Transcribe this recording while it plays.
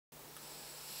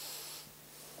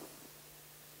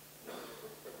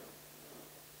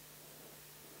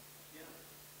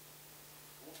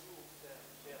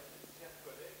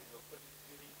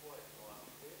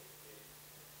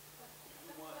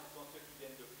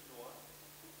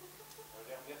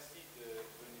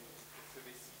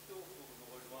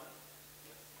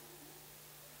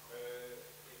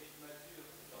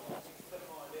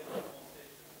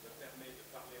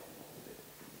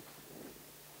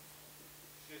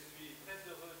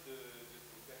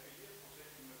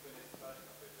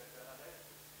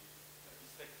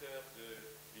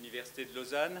l'Université de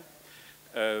Lausanne,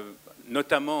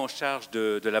 notamment en charge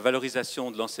de la valorisation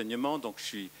de l'enseignement. Donc je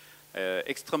suis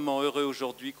extrêmement heureux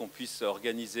aujourd'hui qu'on puisse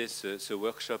organiser ce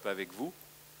workshop avec vous.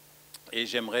 Et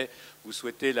j'aimerais vous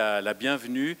souhaiter la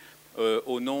bienvenue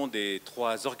au nom des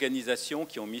 3 organisations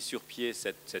qui ont mis sur pied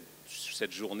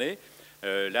cette journée.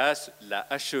 Là, la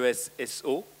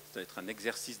HES-SO, ça va être un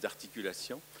exercice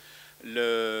d'articulation.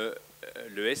 Le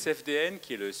SFDN,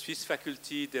 qui est le Swiss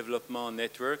Faculty Development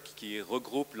Network, qui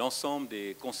regroupe l'ensemble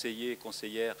des conseillers et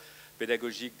conseillères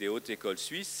pédagogiques des hautes écoles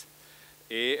suisses,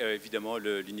 et évidemment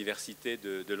l'Université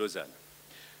de Lausanne.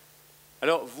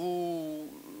 Alors,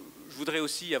 je voudrais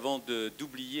aussi, avant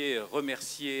d'oublier,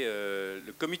 remercier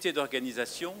le comité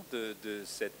d'organisation de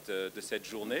cette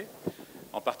journée,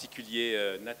 en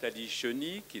particulier Nathalie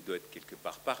Cheny, qui doit être quelque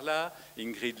part par là,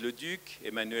 Ingrid Leduc,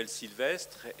 Emmanuel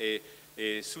Sylvestre, et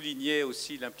souligner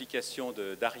aussi l'implication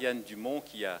d'Ariane Dumont,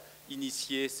 qui a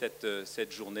initié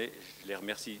cette journée. Je les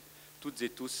remercie toutes et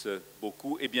tous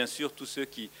beaucoup, et bien sûr tous ceux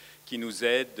qui nous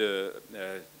aident,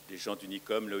 les gens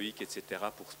d'Unicom, Loïc, etc.,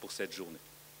 pour cette journée.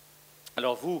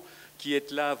 Alors vous qui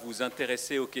êtes là, vous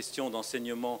intéressez aux questions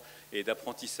d'enseignement et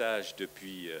d'apprentissage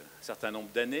depuis un certain nombre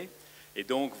d'années, et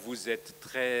donc vous êtes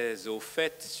très au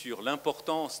fait sur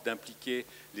l'importance d'impliquer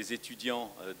les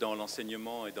étudiants dans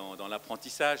l'enseignement et dans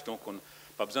l'apprentissage. Donc on n'a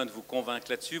pas besoin de vous convaincre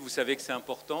là-dessus. Vous savez que c'est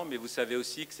important, mais vous savez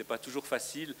aussi que ce n'est pas toujours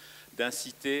facile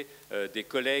d'inciter des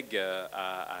collègues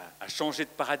à changer de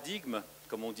paradigme,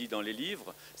 comme on dit dans les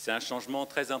livres. C'est un changement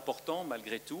très important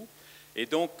malgré tout. Et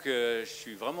donc je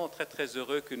suis vraiment très très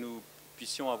heureux que nous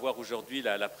puissions avoir aujourd'hui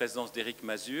la présence d'Éric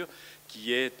Mazur,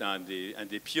 qui est un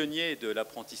des pionniers de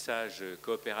l'apprentissage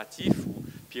coopératif, ou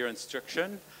peer instruction.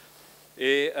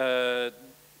 Et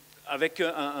avec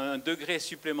un degré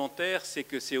supplémentaire, c'est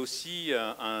que c'est aussi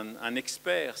un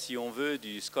expert, si on veut,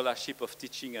 du Scholarship of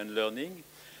Teaching and Learning,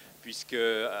 puisque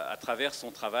à travers son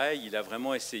travail, il a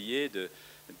vraiment essayé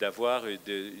d'avoir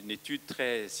une étude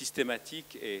très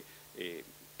systématique et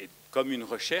comme une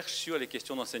recherche sur les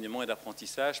questions d'enseignement et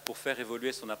d'apprentissage pour faire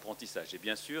évoluer son apprentissage. Et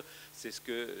bien sûr, c'est ce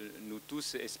que nous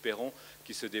tous espérons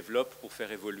qu'il se développe pour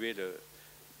faire évoluer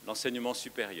l'enseignement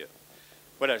supérieur.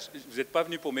 Voilà, vous n'êtes pas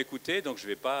venu pour m'écouter, donc je ne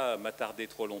vais pas m'attarder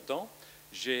trop longtemps.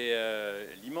 J'ai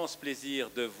l'immense plaisir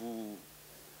de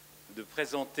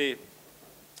présenter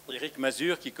Éric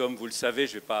Mazur, qui, comme vous le savez,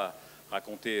 je ne vais pas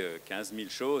raconter 15 000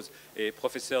 choses, est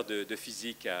professeur de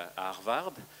physique à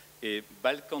Harvard. Et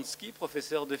Balkanski,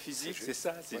 professeur de physique, c'est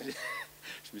ça ouais.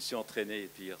 Je me suis entraîné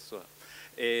hier soir.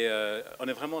 Et on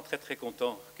est vraiment très très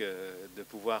content de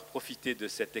pouvoir profiter de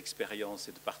cette expérience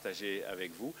et de partager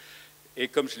avec vous. Et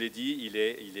comme je l'ai dit, il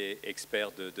est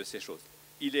expert de ces choses.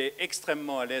 Il est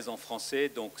extrêmement à l'aise en français,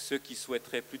 donc ceux qui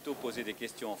souhaiteraient plutôt poser des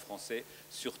questions en français,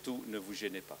 surtout ne vous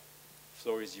gênez pas. The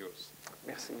floor is yours.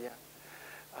 Merci bien.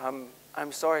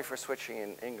 I'm sorry for switching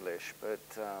in English, but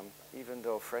even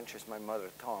though French is my mother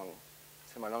tongue,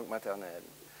 c'est ma langue maternelle,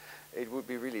 it would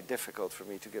be really difficult for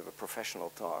me to give a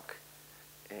professional talk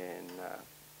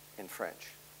in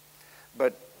French.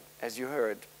 But as you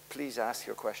heard, please ask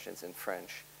your questions in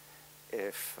French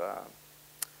if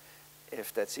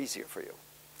that's easier for you.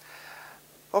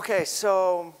 Okay,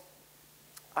 so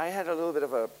I had a little bit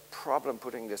of a problem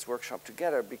putting this workshop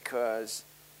together because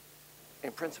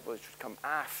in principle, it should come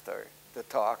after the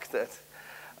talk that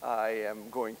I am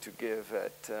going to give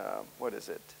at,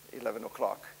 11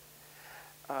 o'clock.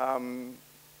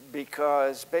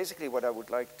 Because basically what I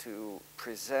would like to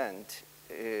present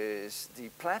is the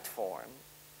platform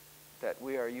that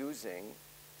we are using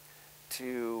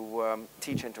to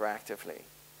teach interactively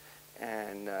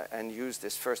and use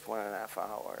this first 1.5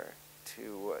 hours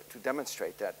to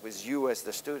demonstrate that with you as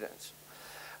the students.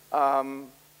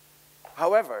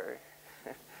 However,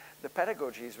 the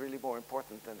pedagogy is really more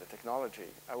important than the technology.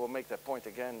 I will make that point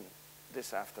again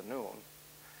this afternoon.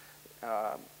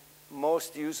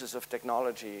 Most uses of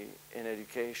technology in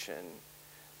education,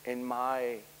 in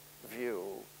my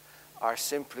view, are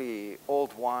simply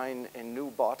old wine in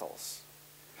new bottles.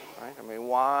 Right? I mean,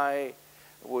 why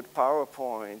would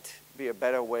PowerPoint be a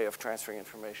better way of transferring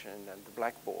information than the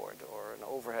blackboard or an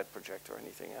overhead projector or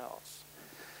anything else?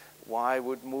 Why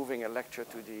would moving a lecture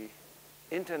to the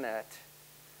internet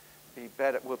be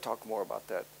better? We'll talk more about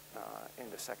that in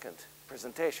the second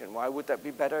presentation. Why would that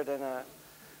be better than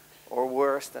or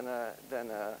worse than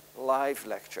a live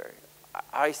lecture?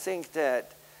 I think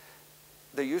that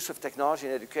the use of technology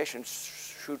in education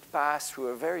should pass through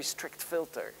a very strict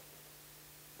filter.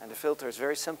 And the filter is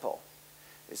very simple.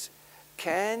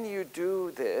 Can you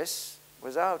do this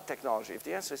without technology? If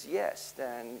the answer is yes,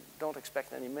 then don't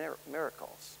expect any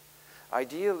miracles.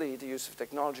 Ideally, the use of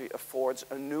technology affords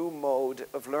a new mode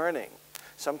of learning.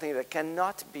 something that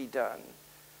cannot be done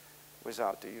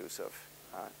without the use of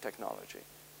technology.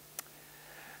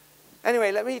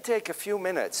 Anyway, let me take a few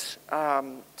minutes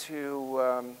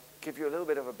to give you a little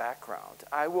bit of a background.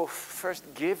 I will first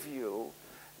give you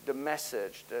the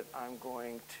message that I'm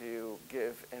going to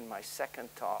give in my second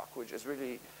talk, which is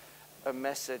really a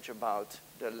message about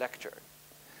the lecture.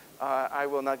 I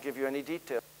will not give you any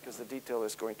detail because the detail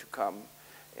is going to come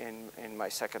in my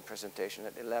second presentation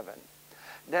at 11.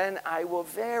 Then I will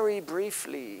very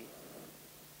briefly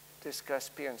discuss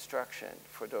peer instruction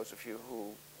for those of you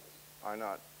who are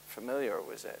not familiar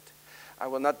with it. I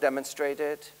will not demonstrate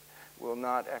it, will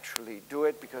not actually do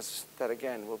it because that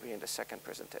again will be in the second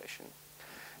presentation.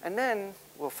 And then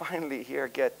we'll finally here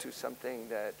get to something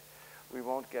that we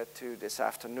won't get to this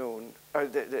afternoon, or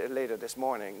later this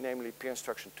morning, namely peer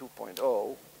instruction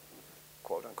 2.0,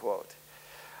 quote unquote,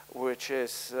 which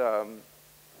is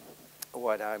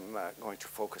what I'm going to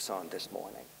focus on this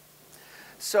morning.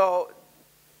 So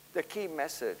the key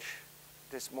message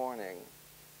this morning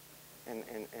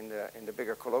in the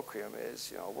bigger colloquium is,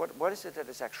 you know, what is it that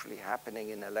is actually happening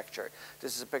in a lecture?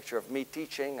 This is a picture of me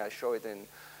teaching. I show it in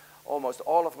almost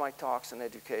all of my talks in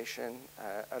education,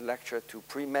 a lecture to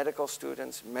pre-medical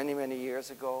students many, many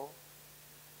years ago.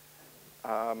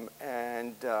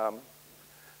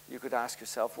 You could ask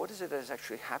yourself, what is it that is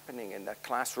actually happening in that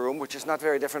classroom, which is not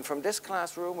very different from this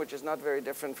classroom, which is not very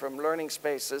different from learning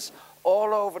spaces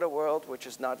all over the world, which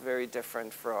is not very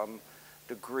different from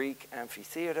the Greek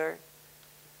amphitheater,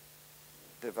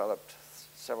 developed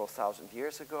several thousand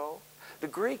years ago. The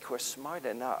Greek were smart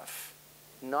enough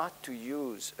not to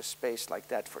use a space like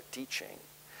that for teaching.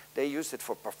 They used it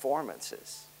for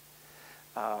performances.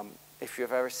 If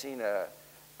you've ever seen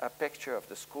a picture of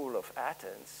the School of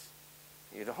Athens,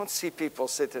 you don't see people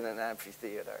sit in an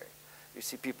amphitheater. You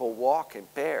see people walk in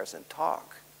pairs and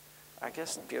talk. I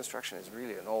guess peer instruction is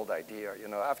really an old idea. You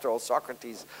know, after all,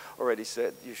 Socrates already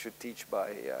said you should teach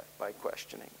by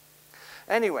questioning.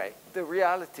 Anyway, the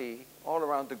reality all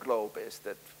around the globe is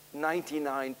that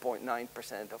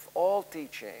 99.9% of all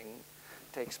teaching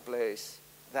takes place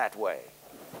that way,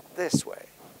 this way,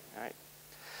 right?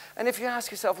 And if you ask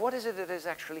yourself, what is it that is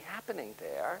actually happening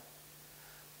there?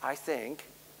 I think,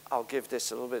 I'll give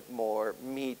this a little bit more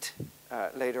meat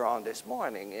later on this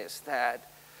morning, is that,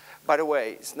 by the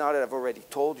way, it's now that I've already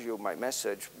told you my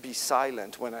message, be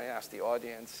silent when I ask the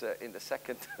audience in the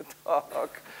second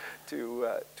talk to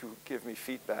give me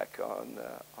feedback on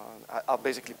I'll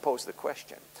basically pose the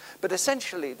question. But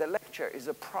essentially, the lecture is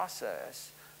a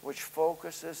process which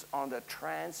focuses on the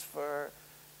transfer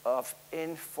of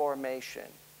information.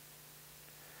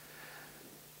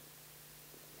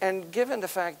 And given the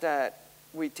fact that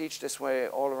we teach this way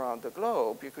all around the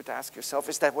globe, you could ask yourself,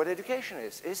 is that what education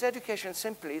is? Is education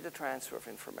simply the transfer of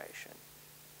information?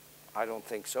 I don't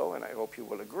think so, and I hope you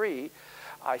will agree.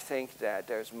 I think that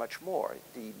there's much more.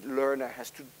 The learner has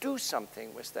to do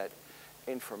something with that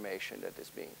information that is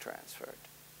being transferred.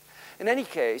 In any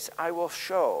case, I will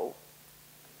show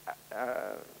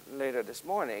later this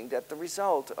morning that the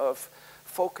result of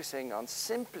focusing on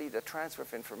simply the transfer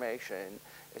of information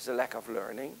is a lack of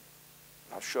learning.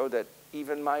 I'll show that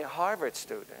even my Harvard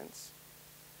students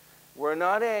were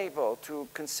not able to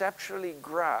conceptually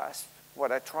grasp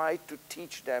what I tried to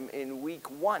teach them in week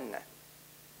 1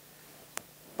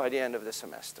 by the end of the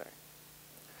semester.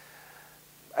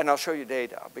 And I'll show you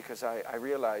data, because I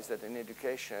realize that in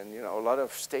education, you know, a lot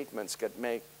of statements get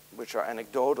made which are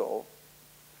anecdotal.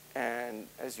 And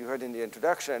as you heard in the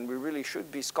introduction, we really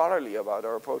should be scholarly about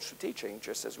our approach to teaching,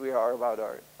 just as we are about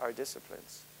our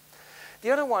disciplines.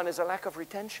 The other one is a lack of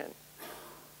retention.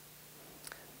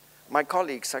 My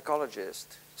colleague,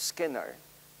 psychologist Skinner,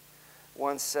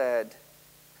 once said,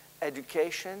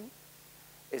 education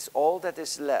is all that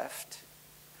is left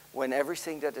when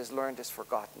everything that is learned is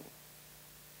forgotten.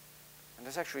 And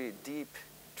there's actually a deep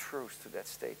truth to that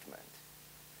statement.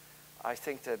 I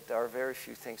think that there are very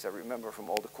few things I remember from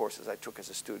all the courses I took as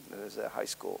a student and as a high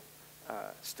school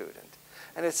student.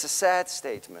 And it's a sad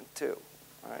statement too,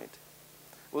 right?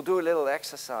 We'll do a little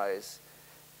exercise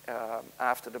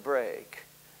after the break,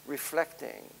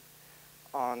 reflecting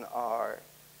on our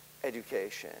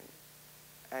education.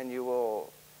 And you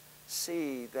will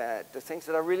see that the things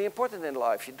that are really important in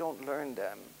life, you don't learn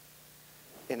them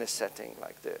in a setting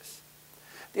like this.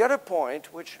 The other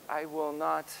point, which I will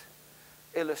not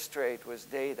illustrate with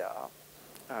data,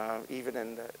 even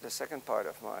in the second part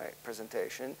of my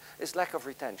presentation, is lack of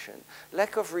retention.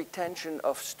 Lack of retention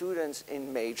of students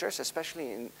in majors,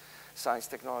 especially in science,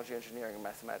 technology, engineering, and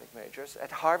mathematics majors.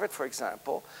 At Harvard, for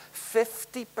example,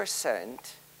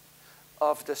 50%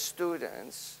 of the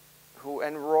students who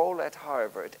enroll at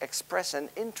Harvard express an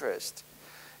interest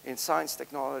in science,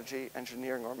 technology,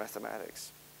 engineering, or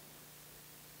mathematics.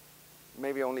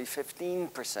 Maybe only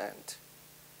 15%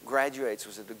 graduates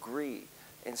with a degree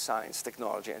in science,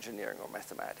 technology, engineering, or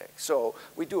mathematics. So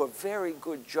we do a very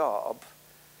good job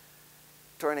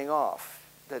turning off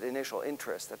that initial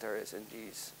interest that there is in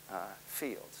these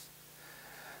fields.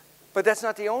 But that's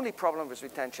not the only problem with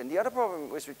retention. The other problem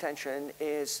with retention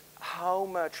is how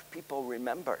much people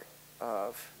remember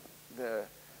of the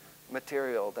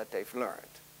material that they've learned.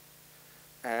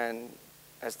 And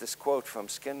as this quote from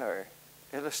Skinner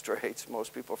illustrates,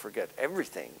 most people forget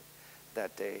everything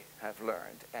that they have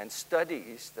learned. And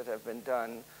studies that have been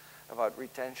done about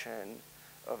retention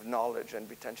of knowledge and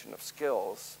retention of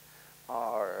skills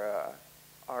are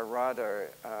rather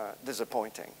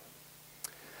disappointing.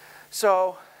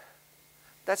 So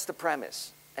that's the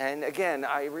premise. And again,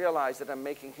 I realize that I'm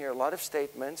making here a lot of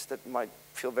statements that might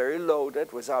feel very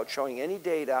loaded without showing any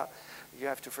data. You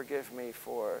have to forgive me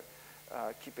for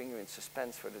keeping you in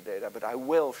suspense for the data, but I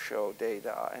will show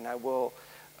data, and I will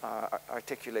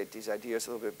articulate these ideas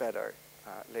a little bit better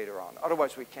later on.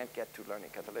 Otherwise, we can't get to learning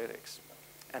catalytics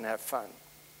and have fun.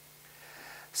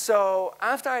 So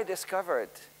after I discovered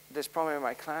this problem in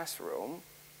my classroom,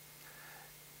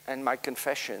 and my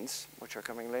confessions, which are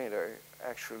coming later,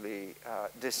 actually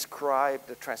describe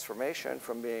the transformation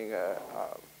from being a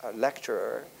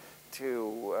lecturer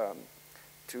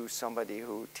to somebody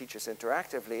who teaches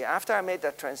interactively. After I made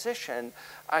that transition,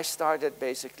 I started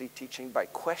basically teaching by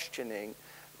questioning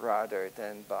rather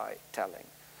than by telling.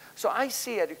 So I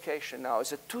see education now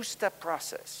as a two-step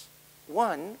process.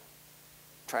 One,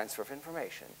 transfer of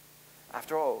information.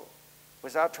 After all,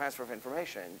 without transfer of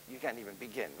information, you can't even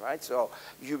begin, right? So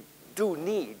you do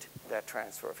need that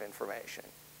transfer of information.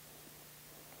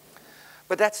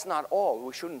 But that's not all.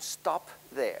 We shouldn't stop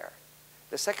there.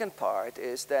 The second part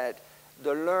is that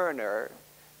the learner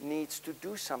needs to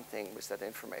do something with that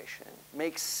information,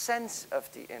 make sense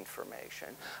of the information.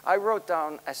 I wrote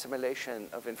down assimilation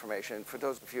of information. For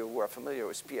those of you who are familiar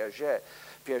with Piaget,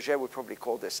 Piaget would probably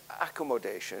call this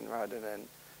accommodation rather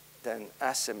than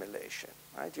assimilation.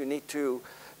 Right? You need to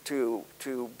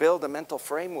build a mental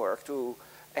framework to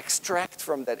extract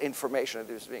from that information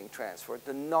that is being transferred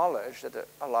the knowledge that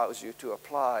allows you to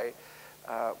apply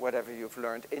whatever you've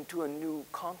learned into a new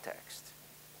context.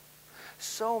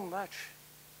 So much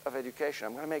of education,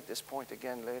 I'm going to make this point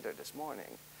again later this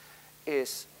morning,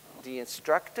 is the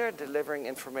instructor delivering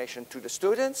information to the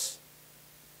students.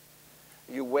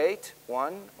 You wait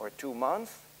 1 or 2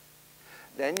 months.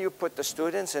 Then you put the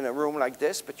students in a room like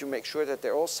this, but you make sure that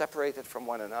they're all separated from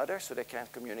one another so they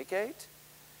can't communicate.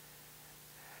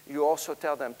 You also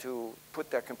tell them to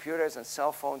put their computers and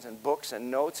cell phones and books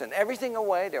and notes and everything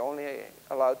away. They're only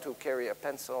allowed to carry a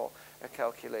pencil, a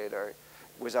calculator,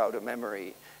 without a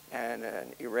memory, and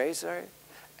an eraser.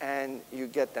 And you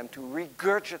get them to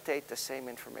regurgitate the same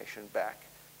information back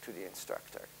to the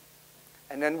instructor.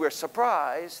 And then we're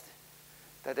surprised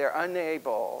that they're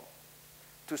unable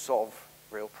to solve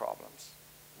real problems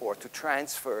or to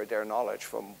transfer their knowledge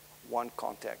from one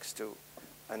context to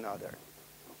another.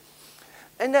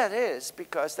 And that is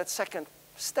because that second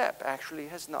step actually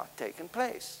has not taken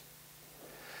place.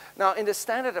 Now, in the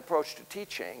standard approach to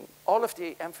teaching, all of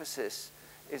the emphasis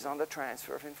is on the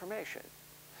transfer of information.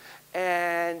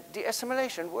 And the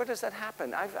assimilation, where does that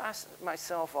happen? I've asked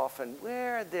myself often,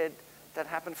 where did that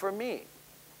happen for me?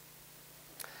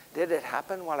 Did it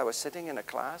happen while I was sitting in a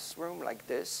classroom like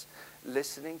this,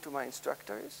 listening to my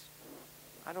instructors?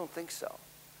 I don't think so.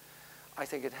 I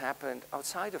think it happened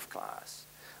outside of class.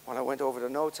 When I went over the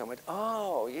notes, I went,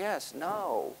 oh, yes,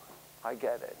 now I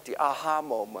get it. The aha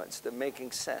moments, the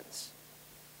making sense.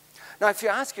 Now, if you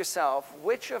ask yourself,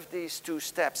 which of these two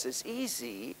steps is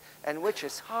easy and which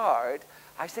is hard,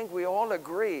 I think we all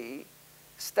agree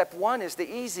step one is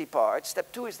the easy part,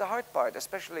 step two is the hard part,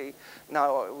 especially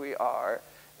now we are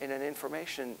in an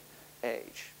information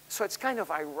age. So it's kind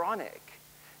of ironic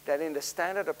that in the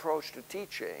standard approach to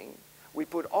teaching, we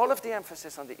put all of the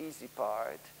emphasis on the easy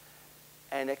part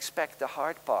and expect the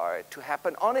hard part to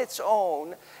happen on its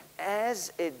own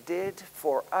as it did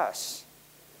for us.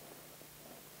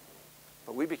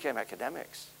 But we became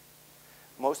academics.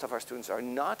 Most of our students are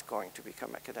not going to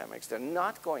become academics. They're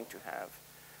not going to have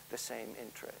the same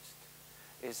interest.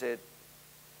 Is it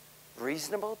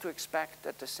reasonable to expect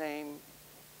that the same,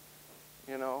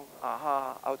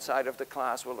 aha outside of the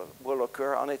class will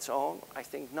occur on its own? I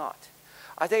think not.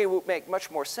 I think it would make much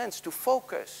more sense to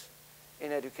focus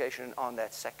in education on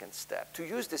that second step, to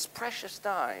use this precious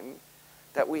time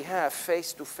that we have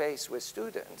face-to-face with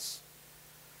students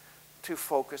to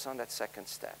focus on that second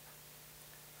step.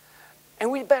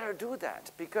 And we better do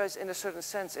that because in a certain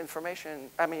sense,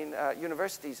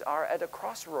 universities are at a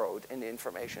crossroad in the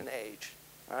information age,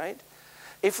 right?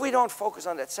 If we don't focus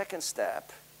on that second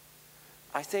step,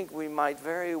 I think we might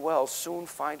very well soon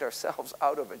find ourselves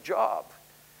out of a job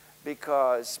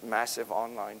because massive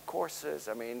online courses,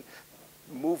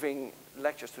 moving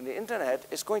lectures to the internet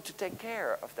is going to take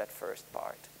care of that first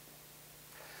part.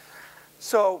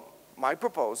 So my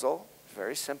proposal,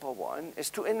 very simple one, is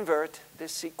to invert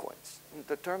this sequence.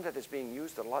 The term that is being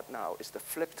used a lot now is the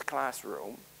flipped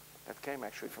classroom. That came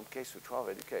actually from K-12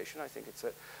 education. I think it's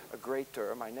a great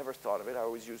term. I never thought of it. I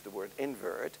always use the word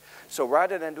invert. So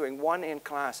rather than doing 1 in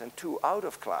class and 2 out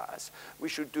of class, we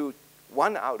should do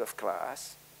 1 out of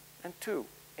class and 2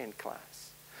 in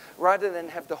class. Rather than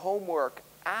have the homework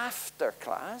after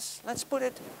class, let's put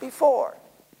it before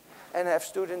and have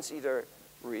students either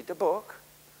read the book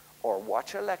or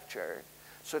watch a lecture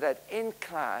so that in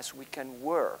class we can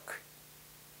work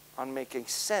on making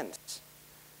sense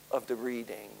of the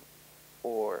reading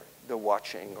or the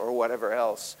watching or whatever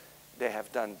else they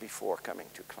have done before coming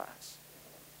to class.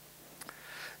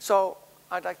 So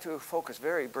I'd like to focus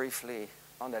very briefly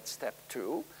on that step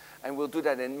 2, and we'll do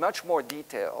that in much more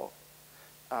detail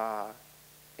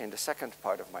in the second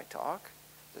part of my talk.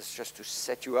 This is just to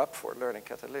set you up for Learning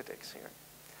Catalytics here.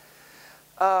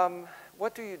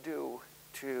 What do you do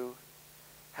to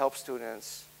help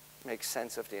students make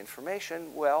sense of the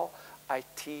information? Well, I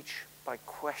teach by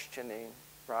questioning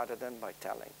rather than by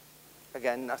telling.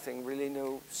 Again, nothing really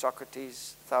new.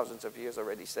 Socrates, thousands of years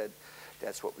already said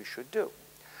that's what we should do.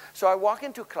 So I walk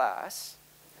into class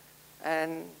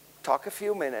and talk a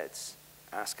few minutes,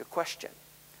 ask a question.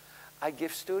 I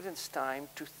give students time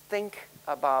to think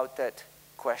about that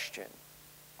question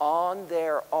on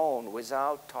their own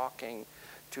without talking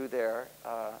to their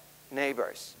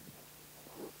neighbors.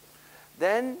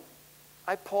 Then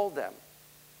I poll them.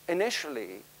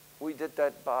 Initially, we did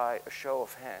that by a show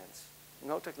of hands.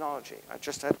 No technology. I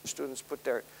just had students put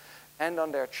their hand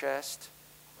on their chest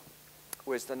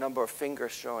with the number of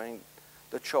fingers showing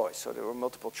the choice. So there were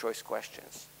multiple choice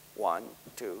questions. 1,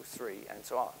 2, 3, and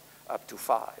so on, up to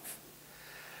 5.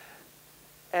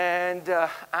 And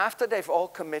after they've all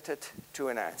committed to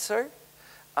an answer,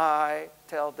 I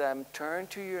tell them, turn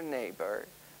to your neighbor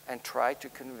and try to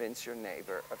convince your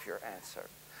neighbor of your answer.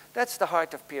 That's the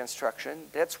heart of peer instruction.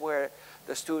 That's where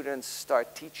the students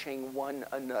start teaching one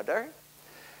another.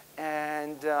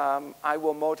 And I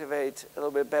will motivate a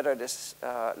little bit better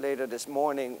later this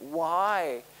morning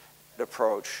why the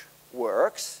approach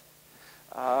works.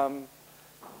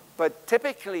 But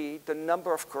typically, the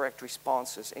number of correct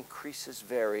responses increases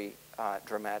very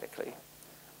dramatically.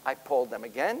 I poll them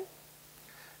again,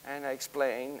 and I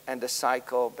explain, and the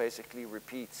cycle basically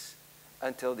repeats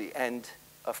until the end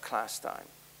of class time.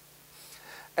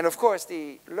 And of course,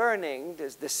 the learning,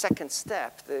 the second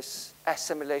step, this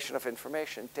assimilation of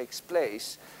information takes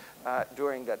place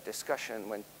during that discussion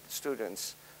when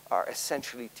students are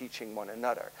essentially teaching one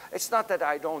another. It's not that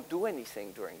I don't do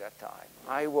anything during that time.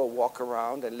 I will walk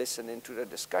around and listen into the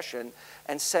discussion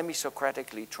and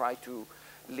semi-Socratically try to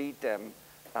lead them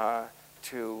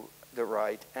to the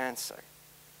right answer.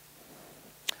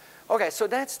 Okay, so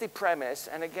that's the premise.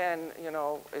 And again,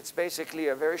 it's basically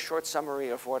a very short summary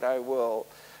of what I will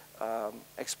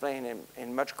explain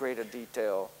in much greater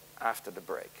detail after the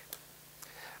break.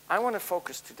 I want to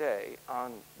focus today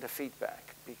on the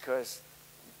feedback because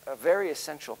a very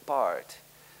essential part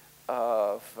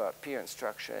of peer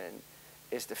instruction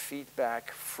is the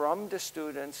feedback from the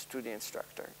students to the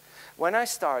instructor. When I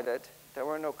started, there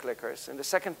were no clickers. In the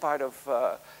second part of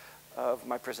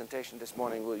my presentation this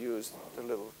morning, we'll use the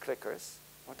little clickers.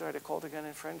 What are they called again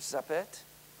in French? Zapette?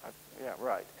 Yeah,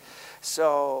 right.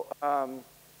 So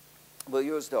we'll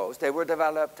use those. They were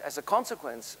developed as a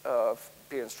consequence of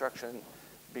peer instruction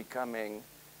becoming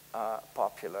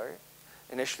popular.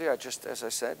 Initially, I just, as I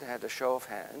said, had a show of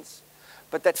hands.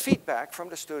 But that feedback from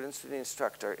the students to the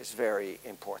instructor is very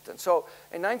important. So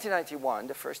in 1991,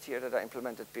 the first year that I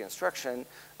implemented peer instruction,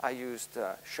 I used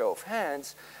show of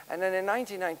hands. And then in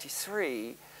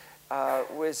 1993,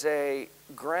 with a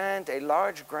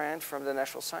large grant from the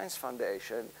National Science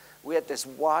Foundation, we had this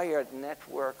wired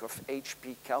network of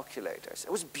HP calculators.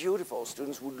 It was beautiful.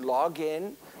 Students would log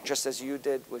in, just as you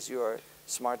did with your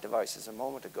smart devices a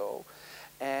moment ago.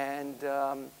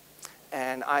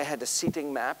 And I had a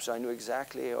seating map, so I knew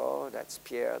exactly, oh, that's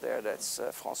Pierre there, that's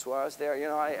Françoise there.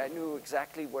 I knew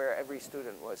exactly where every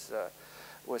student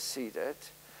was seated.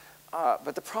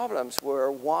 But the problems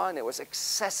were, one, it was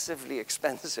excessively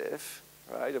expensive,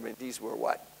 right? I mean, these were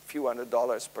what? A few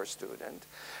 $100s per student.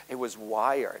 It was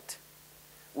wired.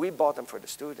 We bought them for the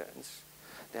students.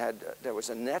 There was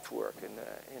a network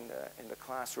in the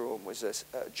classroom with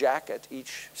a jack at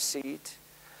each seat.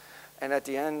 And at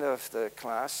the end of the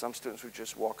class, some students would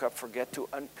just walk up, forget to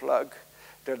unplug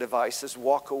their devices,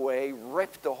 walk away,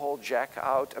 rip the whole jack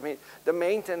out. I mean, the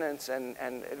maintenance, and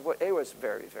it was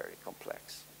very, very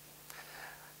complex.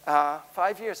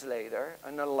 5 years later,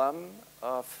 an alum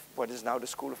of what is now the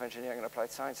School of Engineering and Applied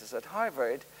Sciences at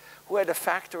Harvard, who had a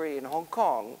factory in Hong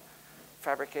Kong,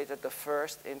 fabricated the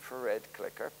first infrared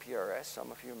clicker, PRS.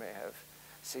 Some of you may have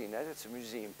seen it. It's a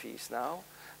museum piece now.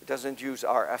 It doesn't use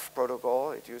RF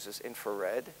protocol. It uses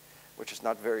infrared, which is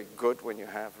not very good when you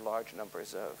have large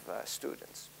numbers of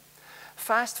students.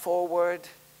 Fast forward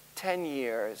 10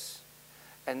 years,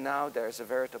 and now there's a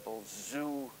veritable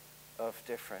zoo of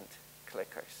different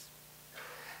clickers.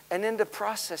 And in the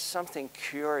process, something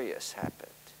curious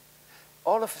happened.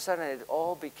 All of a sudden, it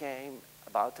all became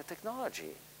about the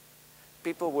technology.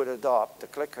 People would adopt the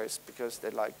clickers because they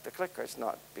liked the clickers,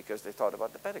 not because they thought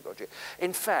about the pedagogy.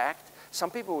 In fact, some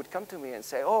people would come to me and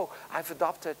say, oh, I've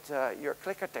adopted your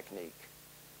clicker technique.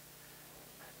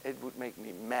 It would make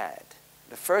me mad.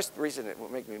 The first reason it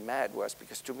would make me mad was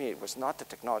because to me it was not the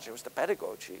technology, it was the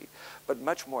pedagogy. But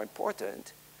much more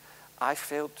important, I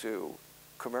failed to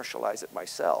commercialize it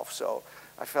myself. So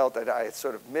I felt that I had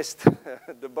sort of missed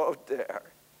the boat there.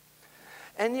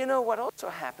 And you know what also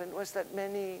happened was that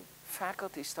many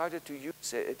faculty started to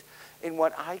use it in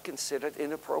what I considered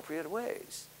inappropriate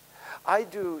ways. I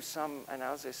do some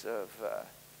analysis of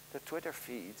the Twitter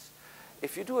feeds.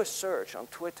 If you do a search on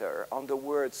Twitter on the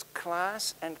words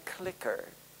class and clicker,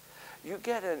 you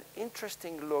get an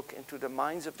interesting look into the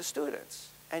minds of the students.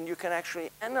 And you can actually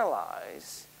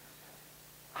analyze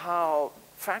how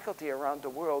faculty around the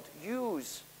world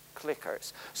use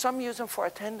clickers. Some use them for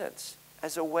attendance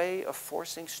as a way of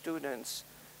forcing students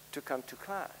to come to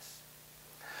class.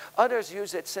 Others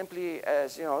use it simply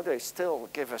as, you know, they still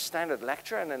give a standard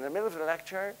lecture, and in the middle of the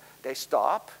lecture, they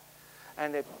stop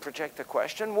and they project a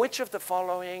question. Which of the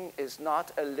following is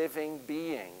not a living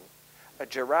being? A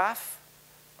giraffe,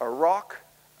 a rock,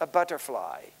 a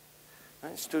butterfly?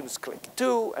 And students click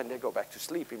 2, and they go back to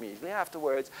sleep immediately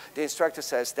afterwards. The instructor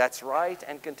says, that's right,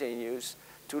 and continues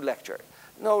to lecture.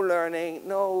 No learning,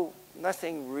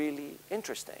 nothing really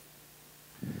interesting.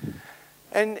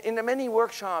 And in the many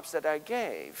workshops that I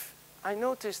gave, I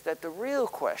noticed that the real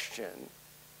questions,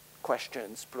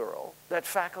 plural, that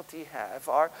faculty have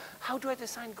are, how do I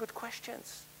design good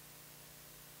questions?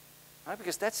 Right?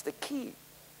 Because that's the key.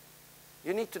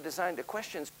 You need to design the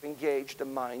questions to engage the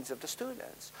minds of the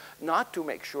students, not to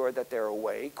make sure that they're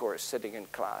awake or sitting in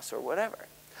class or whatever.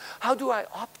 How do I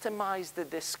optimize the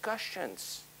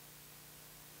discussions?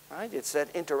 Right? It's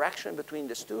that interaction between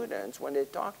the students when they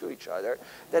talk to each other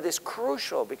that is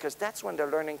crucial, because that's when the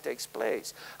learning takes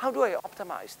place. How do I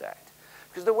optimize that?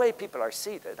 Because the way people are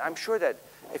seated, I'm sure that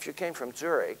if you came from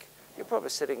Zurich, you're probably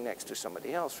sitting next to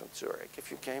somebody else from Zurich. If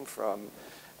you came from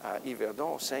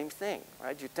Yverdon, same thing,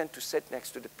 right? You tend to sit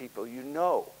next to the people you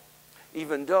know,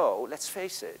 even though, let's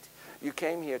face it, you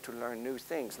came here to learn new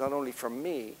things, not only from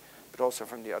me, but also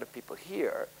from the other people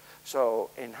here. So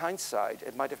in hindsight,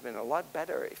 it might have been a lot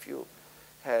better if you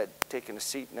had taken a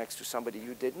seat next to somebody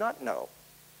you did not know.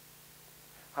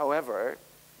 However,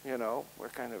 you know, we're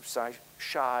kind of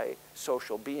shy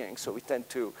social beings, so we tend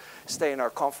to stay in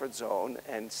our comfort zone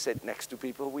and sit next to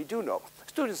people we do know.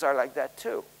 Students are like that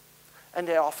too. And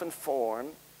they often form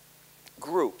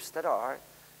groups that are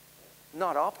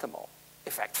not optimal.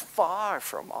 In fact, far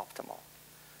from optimal.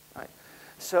 Right?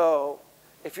 So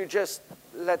if you just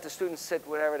let the students sit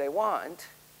wherever they want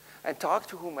and talk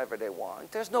to whomever they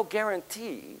want, there's no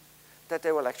guarantee that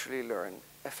they will actually learn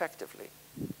effectively.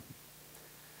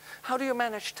 How do you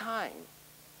manage time?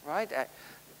 Right?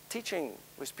 Teaching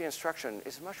with peer instruction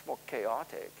is much more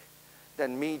chaotic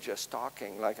than me just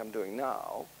talking like I'm doing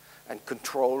now and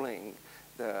controlling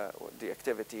the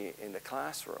activity in the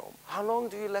classroom. How long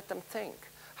do you let them think?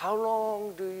 How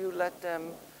long do you let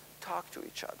them talk to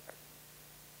each other?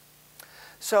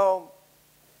 So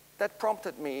that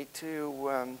prompted me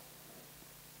to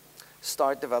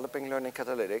start developing Learning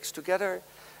Catalytics together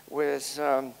with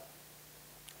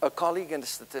a colleague in the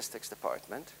statistics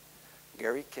department,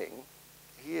 Gary King.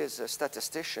 He is a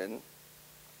statistician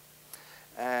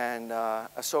and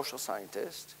a social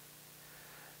scientist.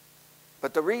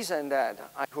 But the reason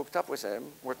that I hooked up with him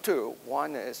were two.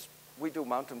 One is we do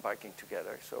mountain biking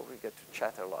together, so we get to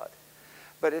chat a lot.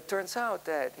 But it turns out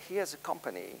that he has a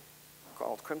company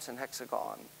called Crimson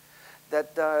Hexagon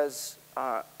that does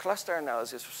cluster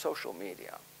analysis of social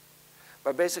media.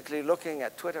 By basically looking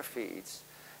at Twitter feeds,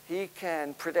 He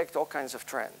can predict all kinds of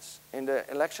trends. In the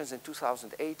elections in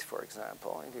 2008, for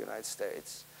example, in the United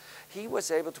States, he was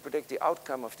able to predict the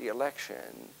outcome of the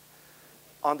election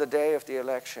on the day of the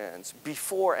elections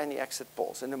before any exit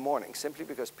polls in the morning, simply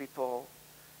because people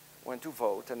went to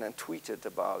vote and then tweeted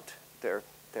about their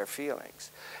feelings.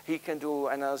 He can do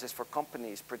analysis for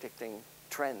companies predicting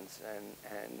trends,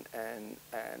 and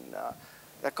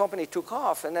that company took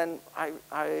off. And then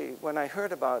when I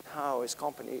heard about how his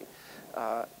company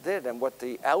did and what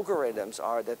the algorithms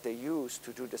are that they use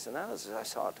to do this analysis, I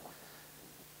thought,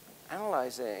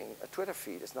 analyzing a Twitter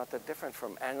feed is not that different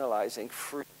from analyzing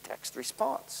free text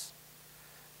response.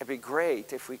 It'd be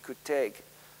great if we could take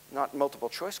not multiple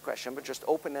choice questions, but just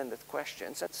open-ended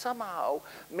questions and somehow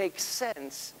make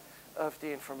sense of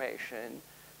the information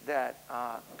that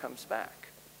comes back.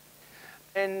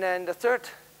 And then the third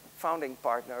founding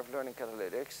partner of Learning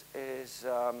Catalytics is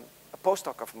a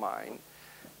postdoc of mine,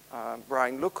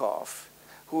 Brian Lukoff,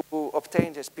 who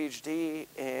obtained his PhD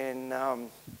in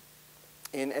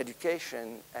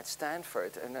education at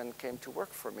Stanford and then came to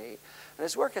work for me. And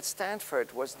his work at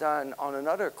Stanford was done on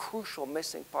another crucial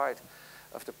missing part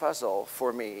of the puzzle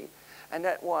for me, and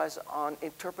that was on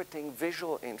interpreting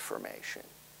visual information.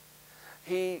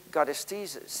 He got his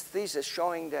thesis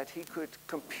showing that he could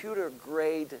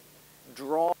computer-grade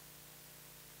draw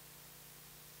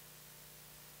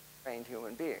trained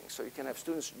human beings. So you can have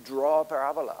students draw a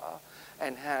parabola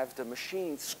and have the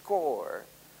machine score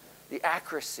the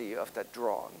accuracy of that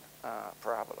drawn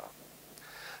parabola.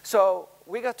 So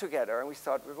we got together and we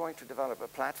thought we're going to develop a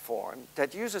platform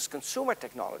that uses consumer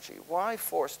technology. Why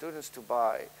force students to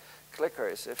buy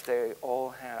clickers if they all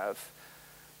have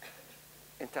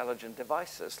intelligent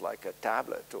devices like a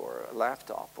tablet or a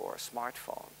laptop or a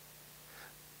smartphone?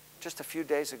 Just a few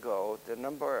days ago, the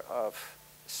number of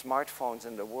smartphones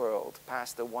in the world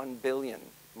passed the 1 billion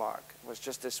mark. It was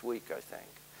just this week, I think.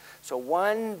 So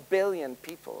 1 billion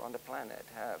people on the planet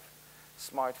have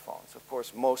smartphones, of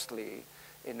course, mostly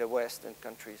in the West and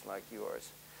countries like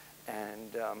yours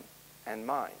and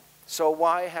mine. So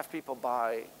why have people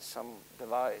buy some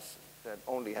device that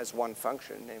only has one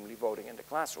function, namely voting in the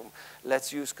classroom?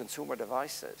 Let's use consumer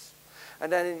devices.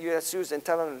 And then let's use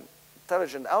intelligent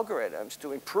algorithms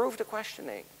to improve the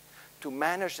questioning, to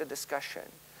manage the discussion,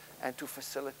 and to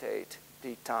facilitate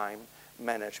the time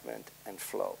management and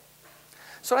flow.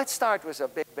 So let's start with a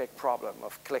big problem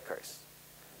of clickers.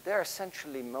 They're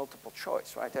essentially multiple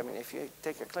choice, right? I mean, if you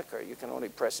take a clicker, you can only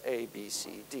press A, B,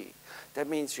 C, D. That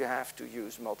means you have to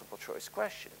use multiple choice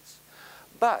questions.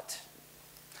 But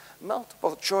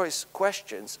multiple choice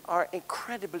questions are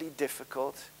incredibly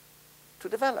difficult to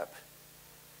develop,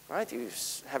 right? You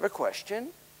have a question.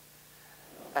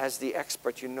 As the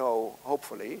expert, you know,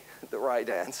 hopefully, the right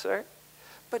answer.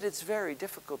 But it's very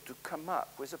difficult to come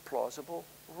up with a plausible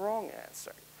wrong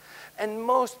answer. And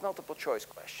most multiple choice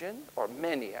questions, or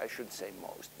many, I should say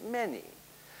most, many,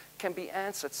 can be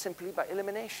answered simply by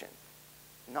elimination,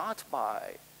 not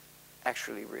by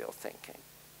actually real thinking.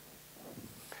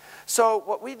 So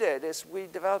what we did is we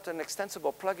developed an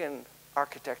extensible plugin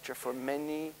architecture for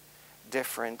many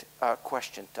different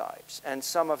question types. And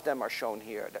some of them are shown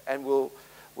here. And we'll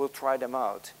try them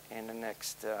out in the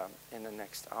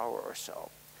next hour or so.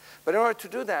 But in order to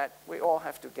do that, we all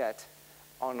have to get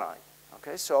online.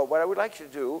 Okay, so what I would like you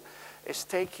to do is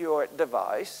take your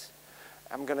device.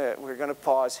 We're gonna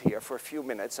pause here for a few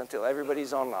minutes until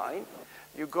everybody's online.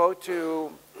 You go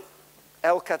to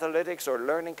Catalytics or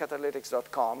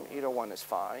learningcatalytics.com, either one is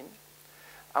fine.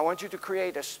 I want you to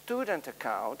create a student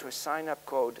account with sign-up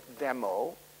code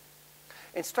DEMO.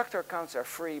 Instructor accounts are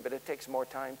free, but it takes more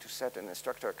time to set an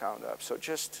instructor account up. So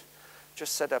just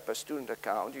set up a student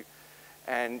account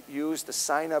and use the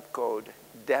sign-up code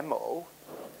DEMO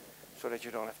so that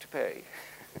you don't have to pay.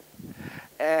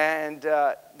 And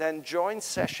then join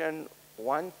session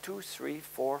 1, 2, 3,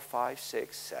 4, 5,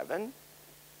 6, 7.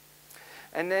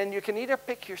 And then you can either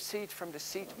pick your seat from the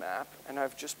seat map, and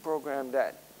I've just programmed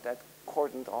that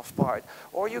cordoned off part,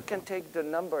 or you can take the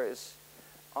numbers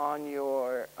on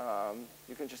your,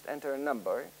 you can just enter a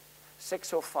number,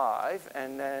 605,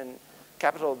 and then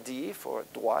capital D for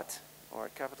droite, or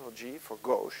capital G for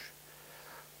gauche.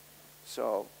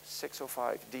 So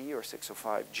 605D or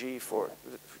 605G for,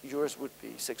 yours would be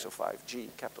 605G,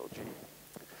 capital G.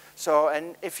 So,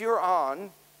 and if you're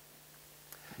on,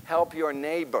 help your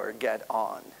neighbor get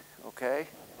on, okay?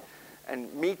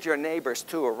 And meet your neighbors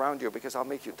too around you, because I'll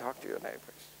make you talk to your neighbors.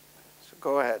 So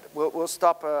go ahead. We'll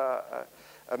stop a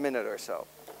minute or so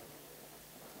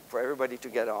for everybody to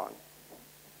get on.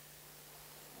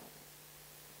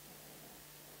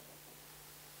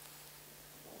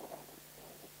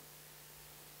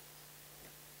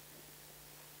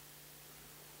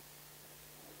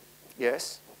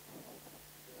 Yes?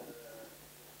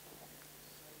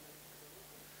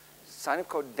 Sign-up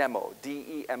code demo,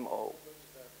 D-E-M-O.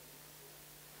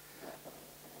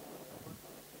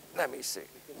 Let me see.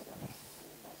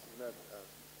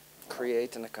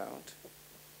 Create an account.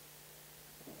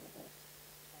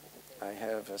 I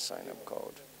have a sign-up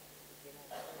code.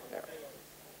 There.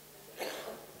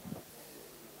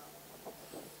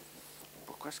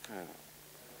 Pourquoi est-ce que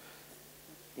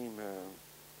il me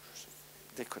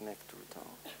déconnecte tout le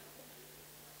temps?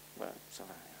 Ben, ça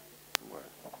va rien. Ouais.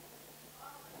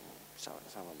 Ça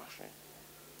va marcher.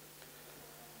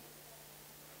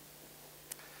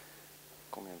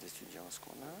 Combien d'étudiants est-ce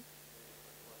qu'on a?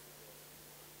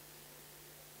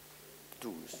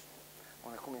 12. On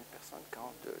a combien de personnes?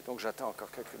 42. Donc j'attends encore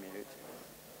quelques minutes.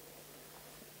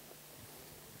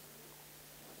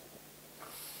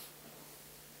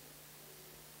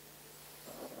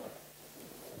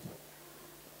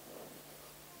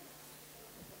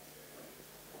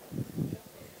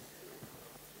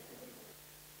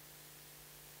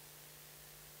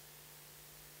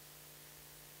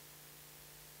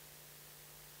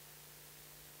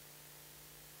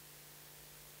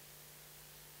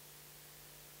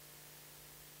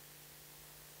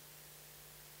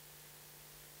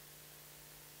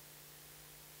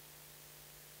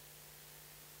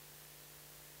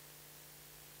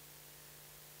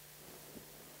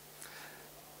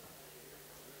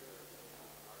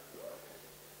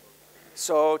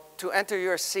 So to enter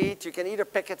your seat, you can either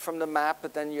pick it from the map,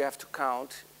 but then you have to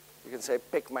count. You can say,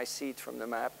 pick my seat from the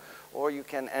map, or you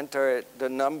can enter the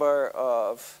number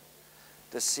of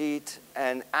the seat,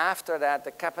 and after that,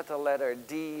 the capital letter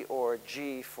D or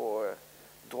G for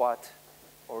droite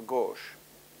or gauche.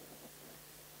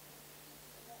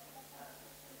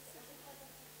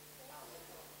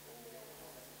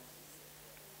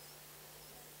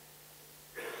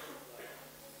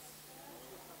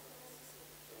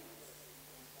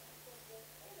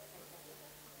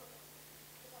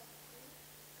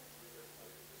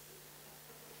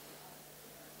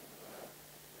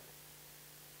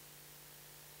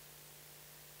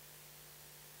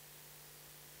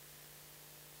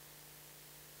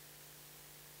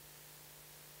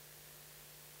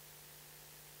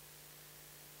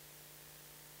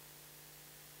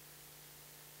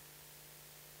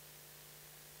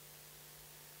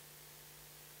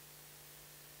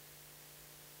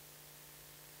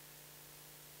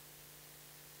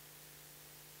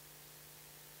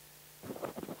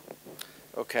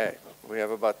 Okay, we have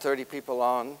about 30 people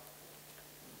on.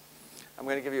 I'm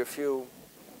going to give you a few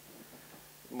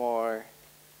more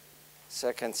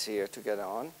seconds here to get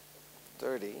on,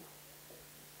 30.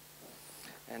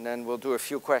 And then we'll do a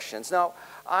few questions. Now,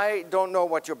 I don't know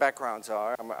what your backgrounds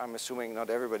are. I'm assuming not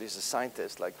everybody's a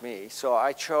scientist like me. So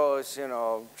I chose,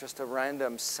 just a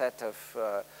random set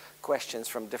of questions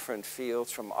from different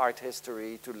fields, from art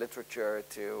history to literature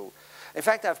to... In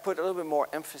fact, I've put a little bit more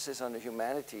emphasis on the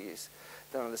humanities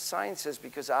than on the sciences,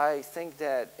 because I think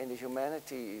that in the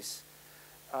humanities,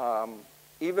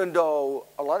 even though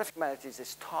a lot of humanities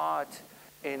is taught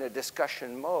in a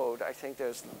discussion mode, I think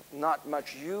there's not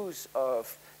much use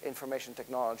of information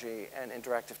technology and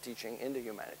interactive teaching in the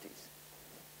humanities.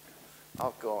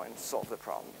 I'll go and solve the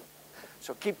problem.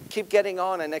 So keep getting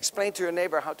on, and explain to your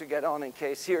neighbor how to get on in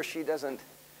case he or she doesn't.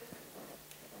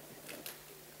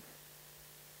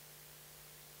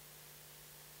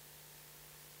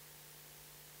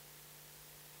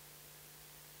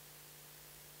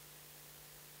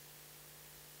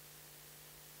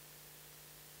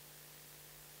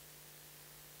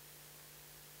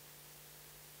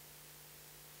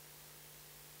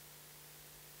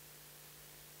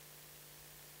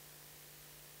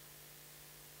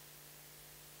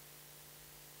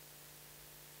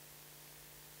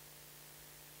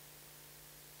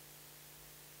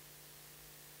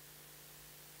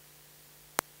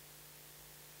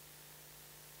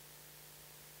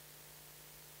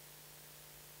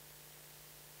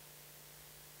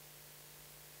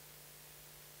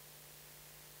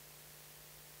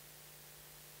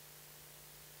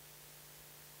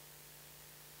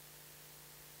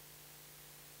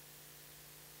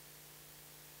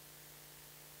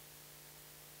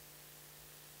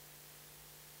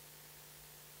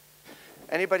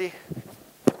 Anybody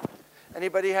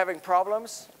having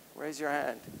problems? Raise your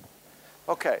hand.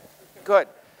 Okay, good.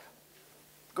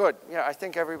 Good, yeah, I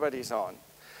think everybody's on.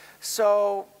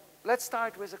 So let's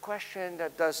start with a question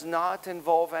that does not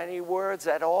involve any words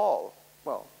at all.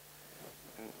 Well,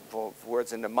 involve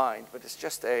words in the mind, but it's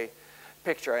just a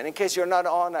picture. And in case you're not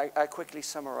on, I quickly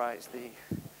summarize the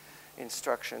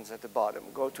instructions at the bottom.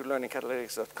 Go to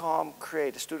learningcatalytics.com,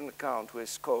 create a student account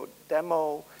with code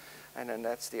DEMO, And then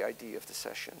that's the idea of the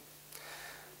session.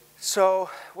 So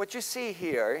what you see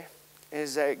here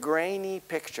is a grainy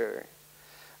picture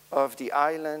of the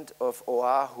island of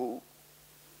Oahu,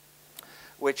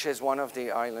 which is one of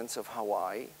the islands of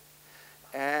Hawaii.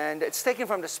 And it's taken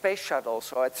from the space shuttle,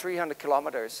 so at 300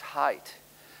 kilometers height.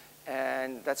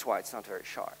 And that's why it's not very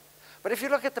sharp. But if you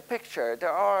look at the picture,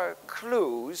 there are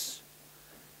clues,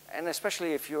 and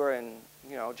especially if you're in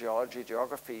geology,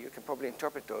 geography, you can probably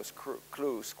interpret those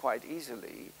clues quite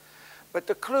easily. But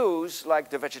the clues, like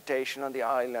the vegetation on the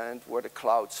island, where the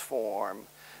clouds form,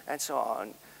 and so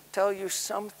on, tell you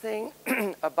something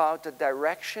about the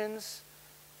direction,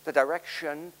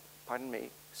 pardon me,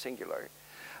 singular,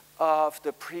 of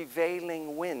the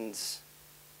prevailing winds.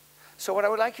 So what I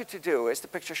would like you to do is, the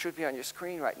picture should be on your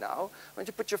screen right now. I want you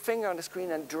to put your finger on the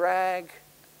screen and drag,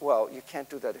 well, you can't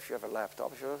do that if you have a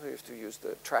laptop, you have to use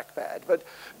the trackpad, but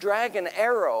drag an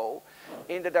arrow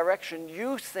in the direction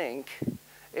you think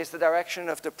is the direction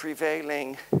of the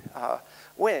prevailing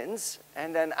winds,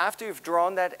 and then after you've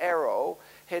drawn that arrow,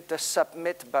 hit the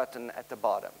submit button at the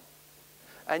bottom.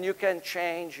 And you can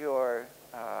change your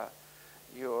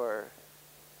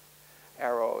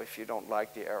arrow if you don't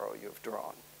like the arrow you've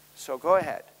drawn. So go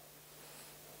ahead.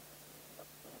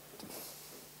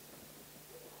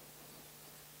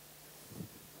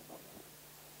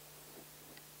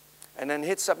 And then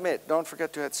hit submit. Don't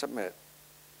forget to hit submit.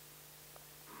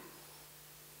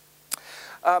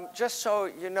 Just so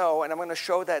you know, and I'm going to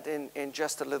show that in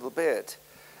just a little bit,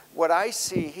 what I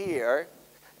see here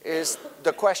is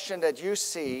the question that you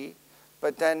see,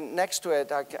 but then next to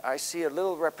it, I see a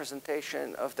little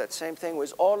representation of that same thing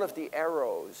with all of the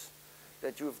arrows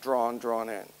that you've drawn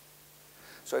in.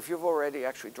 So if you've already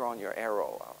actually drawn your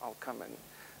arrow, I'll come and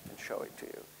show it to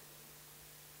you.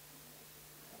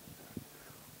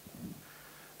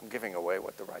 I'm giving away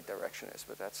what the right direction is,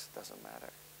 but that doesn't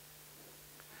matter.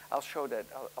 I'll show that,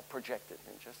 I'll project it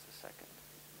in just a second.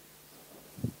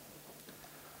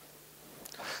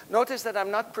 Notice that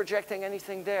I'm not projecting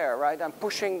anything there, right? I'm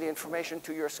pushing the information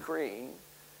to your screen.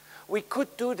 We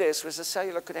could do this with a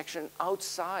cellular connection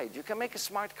outside. You can make a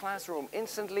smart classroom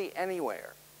instantly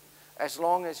anywhere, as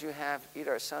long as you have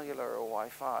either a cellular or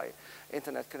Wi-Fi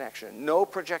internet connection. No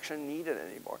projection needed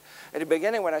anymore. At the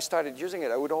beginning, when I started using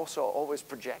it, I would also always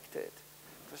project it.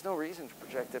 There's no reason to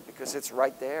project it because it's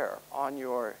right there on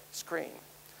your screen.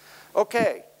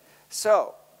 Okay,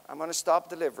 so I'm going to stop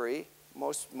delivery.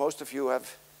 Most of you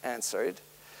have answered.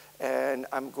 And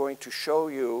I'm going to show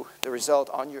you the result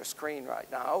on your screen right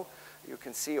now. You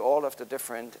can see all of the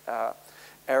different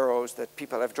arrows that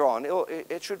people have drawn.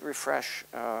 It should refresh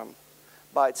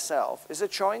by itself. Is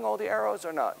it showing all the arrows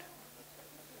or not?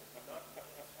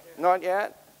 Not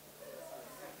yet?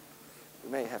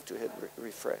 You may have to hit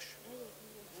refresh.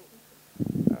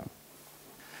 No.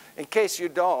 In case you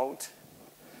don't,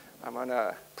 I'm going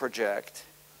to project.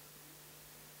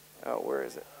 Oh, where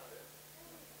is it?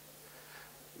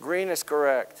 Green is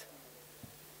correct.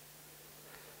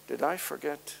 Did I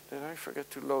forget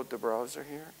to load the browser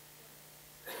here?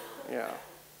 Yeah.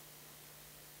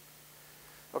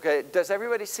 Okay, does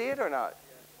everybody see it or not?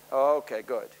 Oh, okay,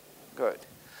 good, good.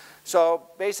 So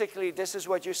basically, this is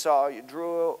what you saw. You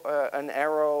drew an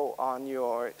arrow on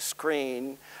your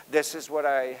screen. This is what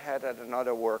I had at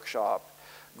another workshop.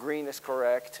 Green is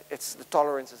correct. The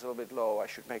tolerance is a little bit low. I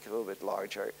should make it a little bit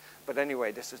larger. But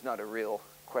anyway, this is not a real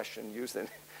question used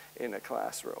in a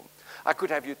classroom. I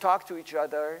could have you talk to each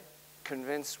other,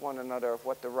 convince one another of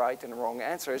what the right and wrong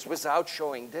answer is without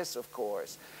showing this, of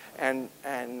course, and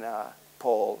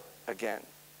poll again.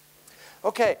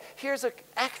 Okay, here's an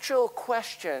actual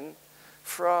question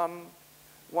from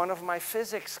one of my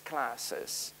physics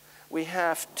classes. We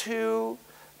have two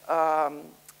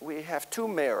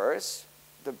mirrors,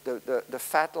 the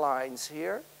fat lines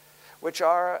here, which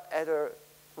are at a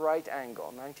right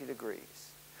angle, 90 degrees.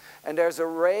 And there's a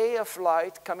ray of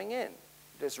light coming in.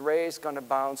 This ray is going to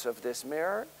bounce off this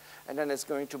mirror, and then it's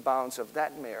going to bounce off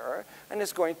that mirror, and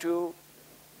it's going to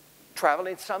travel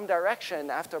in some direction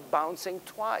after bouncing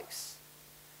twice.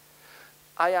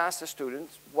 I asked the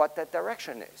students what that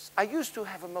direction is. I used to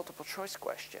have a multiple choice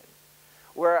question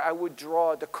where I would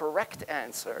draw the correct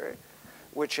answer,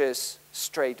 which is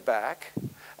straight back,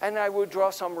 and I would draw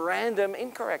some random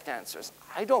incorrect answers.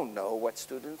 I don't know what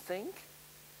students think.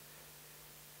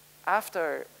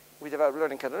 After we developed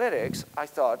Learning Catalytics, I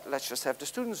thought, let's just have the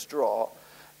students draw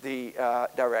the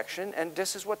direction, and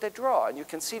this is what they draw. And you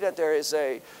can see that there is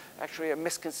actually a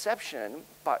misconception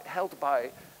held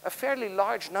by a fairly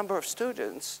large number of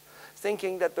students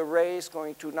thinking that the ray is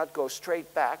going to not go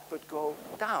straight back, but go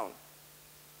down.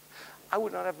 I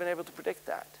would not have been able to predict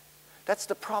that. That's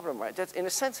the problem, right? That's, in a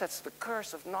sense, that's the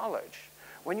curse of knowledge.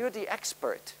 When you're the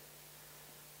expert,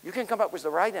 you can come up with the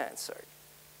right answer,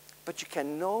 but you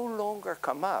can no longer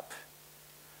come up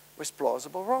with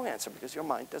plausible wrong answer because your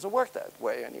mind doesn't work that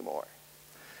way anymore.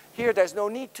 Here, there's no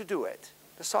need to do it.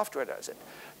 The software does it.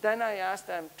 Then I asked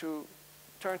them to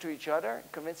turn to each other,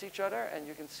 convince each other, and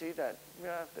you can see that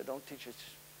they don't teach it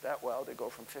that well. They go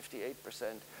from 58%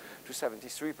 to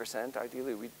 73%.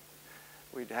 Ideally,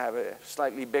 we'd have a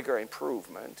slightly bigger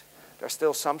improvement. There are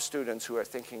still some students who are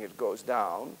thinking it goes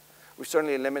down. We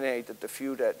certainly eliminated the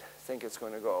few that think it's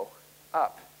going to go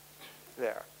up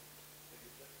there.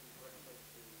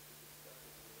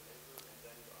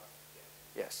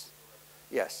 Yes,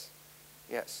 yes,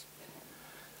 yes.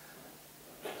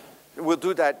 We'll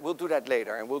do that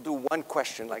later, and we'll do one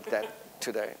question like that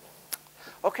today.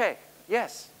 Okay,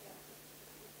 yes?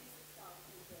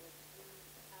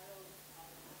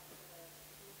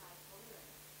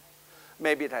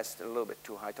 Maybe it has a little bit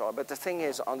too high tolerance. But the thing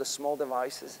is, on the small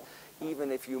devices,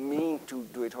 even if you mean to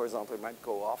do it horizontally, it might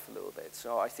go off a little bit.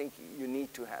 So I think you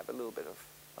need to have a little bit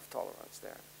of tolerance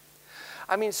there.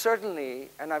 I mean, certainly,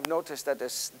 and I've noticed that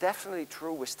it's definitely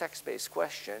true with text-based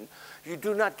question, you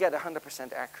do not get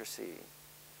 100% accuracy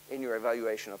in your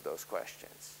evaluation of those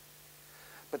questions.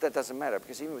 But that doesn't matter,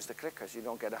 because even with the clickers, you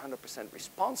don't get 100%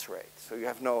 response rate. So you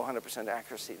have no 100%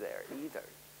 accuracy there either.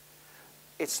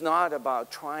 It's not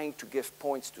about trying to give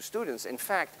points to students. In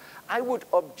fact, I would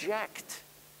object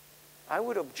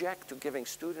to giving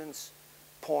students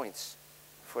points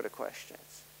for the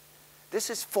questions. This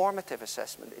is formative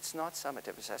assessment. It's not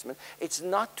summative assessment. It's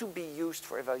not to be used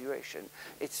for evaluation.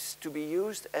 It's to be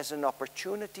used as an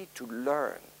opportunity to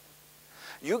learn.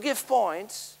 You give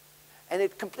points, and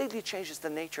it completely changes the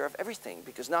nature of everything,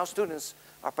 because now students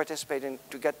are participating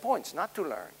to get points, not to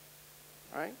learn,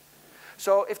 right?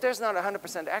 So if there's not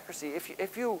 100% accuracy,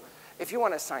 if you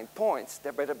want to assign points,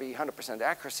 there better be 100%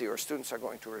 accuracy, or students are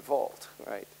going to revolt,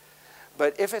 right?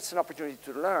 But if it's an opportunity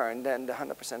to learn, then the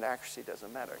 100% accuracy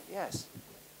doesn't matter. Yes?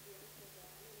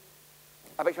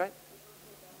 I beg your pardon?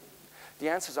 The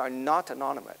answers are not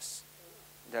anonymous.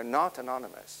 They're not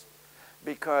anonymous.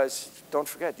 Because, don't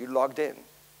forget, you logged in.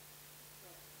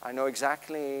 I know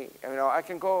exactly, I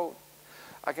can go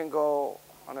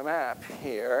on a map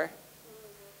here.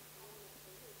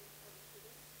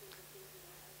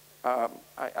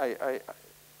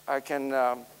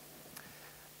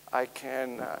 I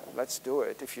can, let's do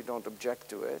it if you don't object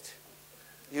to it.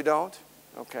 You don't?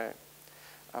 Okay.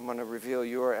 I'm going to reveal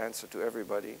your answer to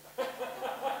everybody.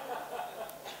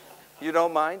 You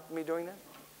don't mind me doing that?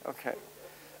 Okay.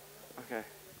 Okay.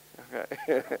 Okay.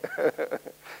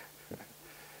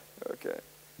 Okay.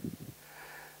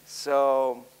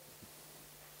 So,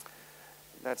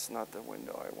 that's not the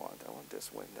window I want. I want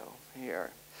this window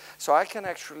here. So I can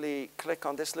actually click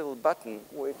on this little button,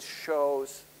 which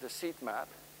shows the seat map.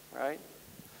 Right?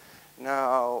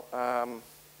 Now,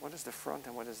 what is the front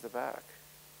and what is the back?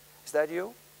 Is that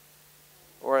you?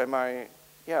 Or am I?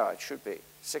 Yeah, it should be.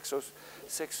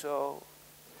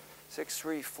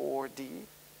 634D.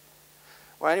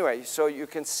 Well, anyway, so you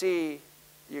can see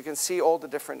all the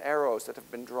different arrows that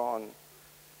have been drawn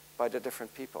by the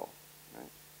different people. Right?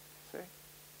 See?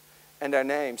 And their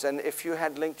names. And if you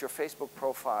had linked your Facebook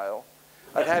profile,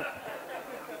 I'd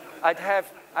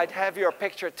have your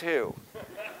picture too.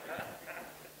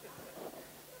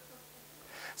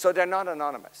 So they're not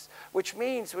anonymous, which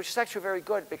is actually very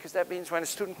good, because that means when a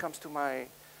student comes to my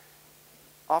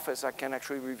office, I can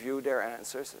actually review their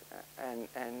answers and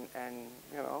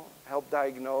help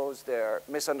diagnose their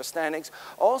misunderstandings.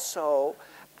 Also,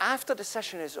 after the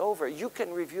session is over, you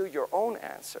can review your own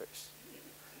answers.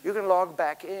 You can log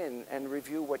back in and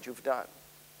review what you've done.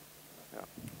 Yeah.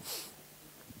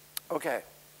 Okay.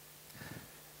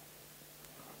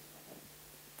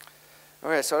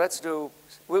 Okay, so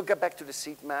we'll get back to the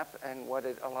seat map and what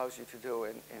it allows you to do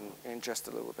in just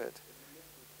a little bit.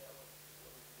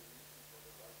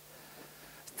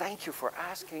 Thank you for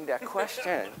asking that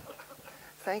question.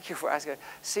 Thank you for asking.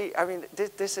 See, I mean,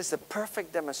 this is a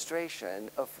perfect demonstration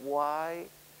of why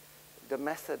the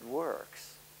method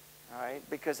works, right?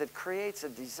 Because it creates a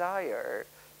desire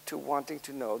to wanting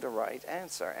to know the right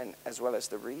answer, and as well as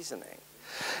the reasoning.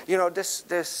 I was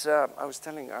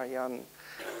telling Arjan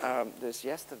this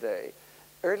yesterday.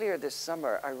 Earlier this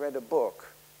summer, I read a book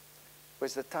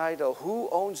with the title, Who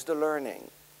Owns the Learning?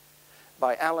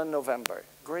 By Alan November.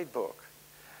 Great book.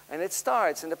 And it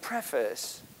starts in the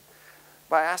preface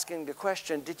by asking the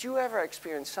question, did you ever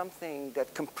experience something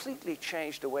that completely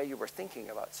changed the way you were thinking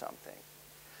about something?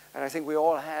 And I think we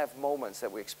all have moments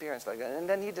that we experience like that. And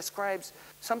then he describes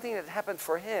something that happened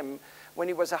for him when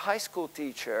he was a high school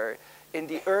teacher in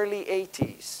the early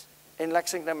 80s in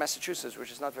Lexington, Massachusetts,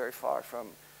 which is not very far from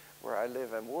where I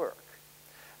live and work.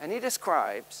 And he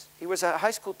describes, he was a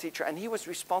high school teacher, and he was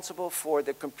responsible for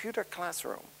the computer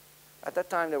classroom. At that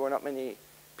time, there were not many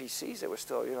PCs. It was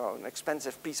still, you know, an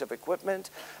expensive piece of equipment.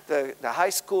 The high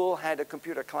school had a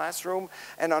computer classroom.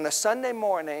 And on a Sunday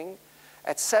morning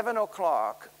at 7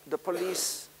 o'clock, the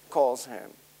police calls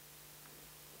him.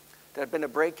 There had been a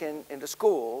break-in in the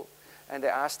school, and they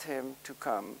asked him to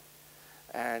come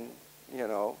and, you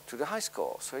know, to the high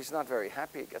school. So he's not very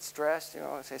happy. He gets stressed. You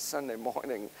know, it's his Sunday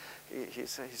morning.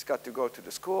 He's got to go to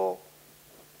the school.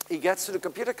 He gets to the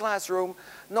computer classroom,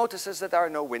 notices that there are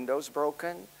no windows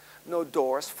broken, no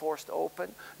doors forced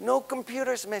open, no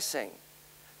computers missing.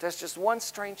 There's just one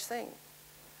strange thing.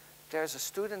 There's a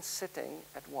student sitting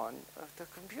at one of the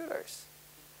computers.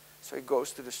 So he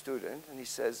goes to the student and he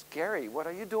says, "Gary, what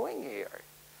are you doing here?"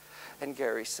 And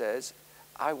Gary says,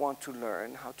 "I want to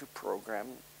learn how to program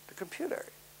the computer."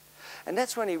 And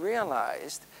that's when he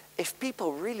realized, if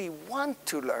people really want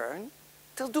to learn,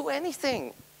 they'll do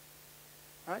anything.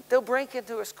 Right? They'll break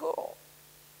into a school.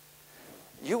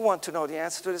 You want to know the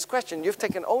answer to this question. You've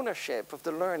taken ownership of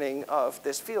the learning of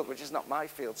this field, which is not my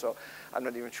field, so I'm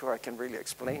not even sure I can really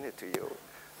explain it to you.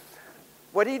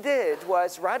 What he did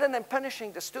was, rather than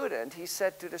punishing the student, he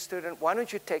said to the student, "Why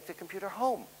don't you take the computer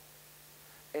home?"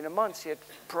 In a month,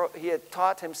 he had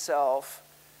taught himself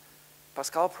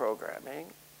Pascal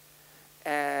programming,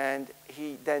 and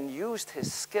he then used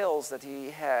his skills that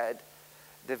he had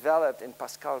developed in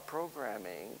Pascal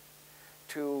programming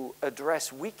to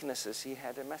address weaknesses he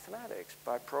had in mathematics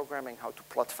by programming how to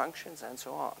plot functions and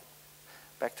so on.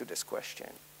 Back to this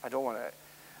question. I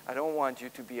don't want you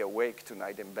to be awake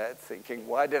tonight in bed thinking,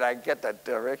 why did I get that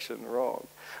direction wrong?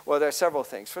 Well, there are several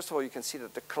things. First of all, you can see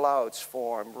that the clouds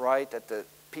form right at the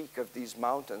peak of these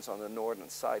mountains on the northern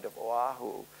side of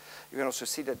Oahu. You can also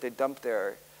see that they dump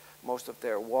most of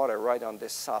their water right on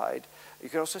this side. You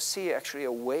can also see actually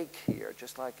a wake here,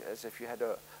 just like as if you had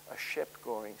a ship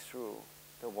going through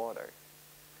the water.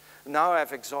 Now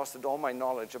I've exhausted all my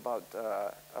knowledge about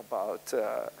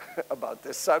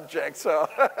this subject, so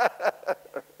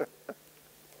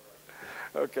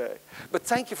okay. But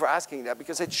thank you for asking that,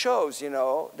 because it shows, you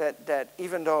know, that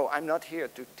even though I'm not here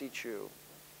to teach you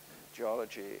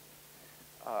geology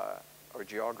or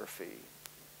geography,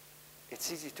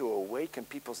 it's easy to awaken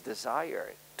people's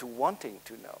desire to wanting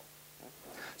to know.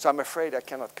 So I'm afraid I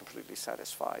cannot completely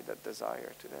satisfy that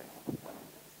desire today.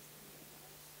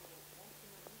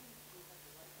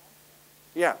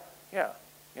 Yeah.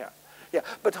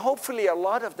 But hopefully a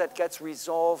lot of that gets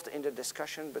resolved in the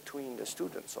discussion between the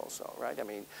students also, right? I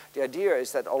mean, the idea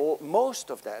is that most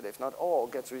of that, if not all,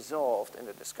 gets resolved in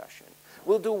the discussion.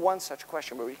 We'll do one such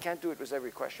question, but we can't do it with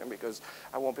every question because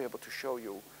I won't be able to show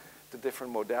you the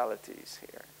different modalities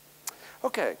here.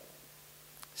 Okay,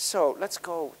 so let's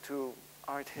go to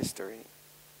art history.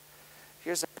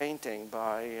 Here's a painting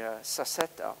by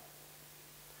Sassetta,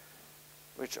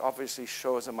 which obviously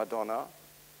shows a Madonna,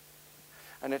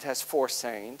 and it has 4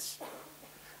 saints.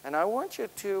 And I want you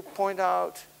to point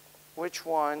out which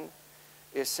one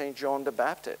is St. John the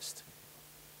Baptist.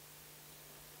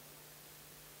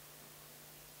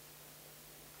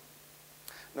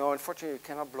 No, unfortunately, you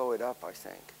cannot blow it up, I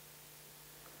think.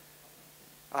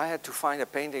 I had to find a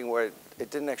painting where it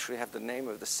didn't actually have the name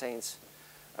of the saints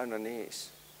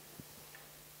underneath.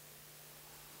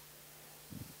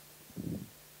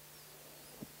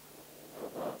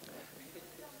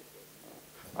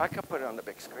 I can put it on the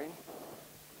big screen.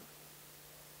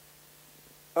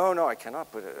 Oh, no, I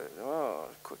cannot put it. Oh,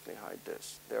 quickly hide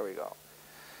this. There we go.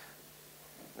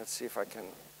 Let's see if I can.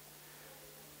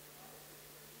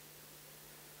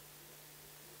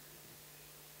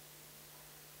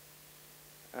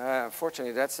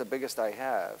 Unfortunately, that's the biggest I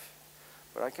have.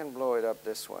 But I can blow it up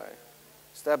this way.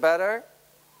 Is that better?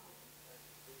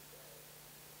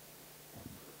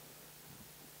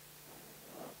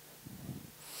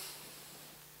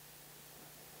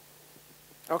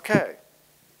 Okay.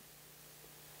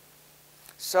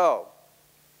 So,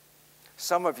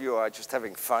 some of you are just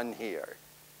having fun here.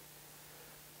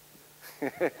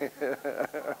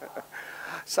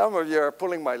 Some of you are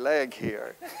pulling my leg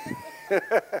here.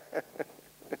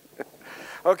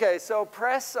 Okay, so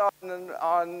press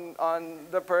on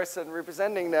the person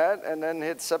representing that and then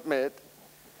hit submit.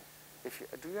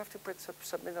 Do you have to put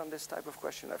submit on this type of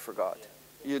question? I forgot.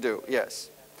 Yeah. You do, yes.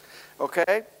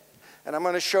 Okay, and I'm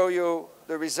going to show you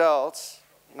the results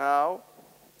now.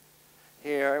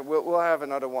 Here, we'll have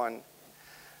another one.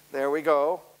 There we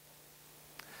go.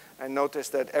 And notice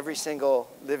that every single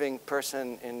living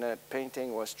person in that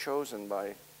painting was chosen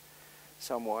by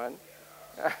someone.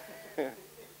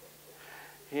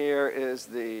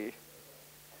 Here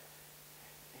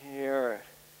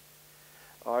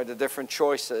are the different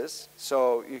choices.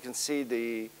 So you can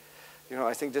see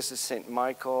I think this is St.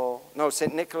 Michael. No,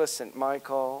 St. Nicholas, St.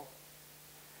 Michael.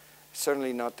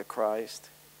 Certainly not the Christ.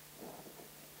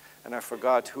 And I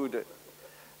forgot who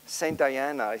St.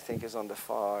 Diana, I think, is on the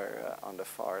far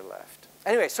left.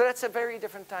 Anyway, so that's a very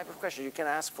different type of question. You can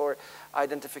ask for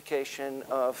identification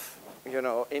of,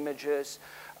 images.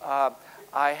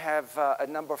 I have a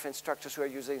number of instructors who are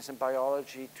using this in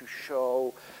biology to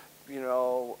show,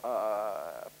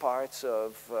 parts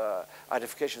of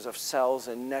identifications of cells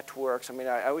and networks. I mean,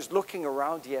 I was looking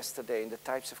around yesterday in the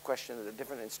types of questions that the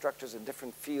different instructors in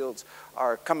different fields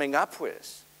are coming up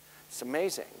with. It's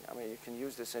amazing. I mean, you can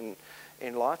use this in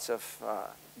lots of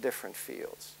different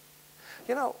fields.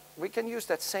 We can use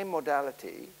that same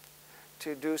modality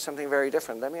to do something very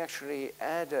different. Let me actually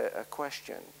add a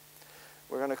question.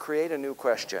 We're going to create a new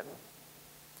question.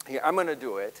 Here, I'm going to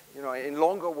do it. In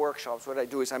longer workshops, what I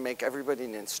do is I make everybody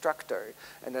an instructor,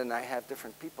 and then I have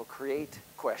different people create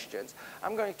questions.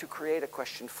 I'm going to create a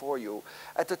question for you.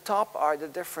 At the top are the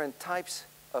different types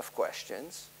of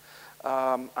questions.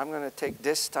 I'm going to take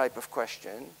this type of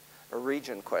question, a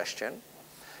region question,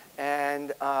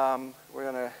 and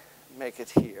we're going to make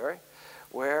it here.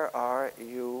 Where are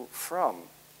you from?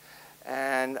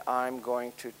 And I'm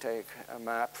going to take a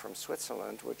map from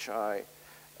Switzerland, which I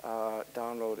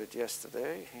downloaded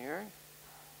yesterday here.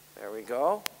 There we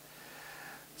go.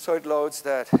 So it loads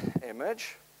that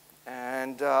image.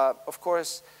 And of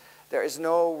course, there is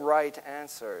no right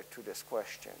answer to this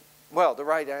question. Well, the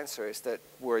right answer is that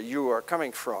where you are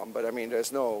coming from, but I mean,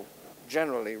 there's no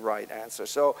generally right answer.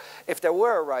 So if there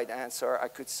were a right answer, I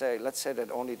could say, let's say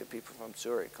that only the people from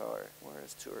Zurich are, where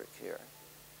is Zurich here?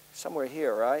 Somewhere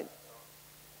here, right?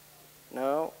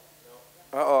 No?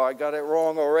 Uh-oh, I got it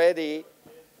wrong already.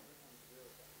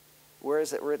 Where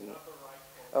is it written?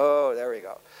 Oh, there we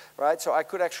go. Right, so I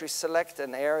could actually select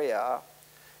an area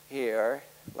here,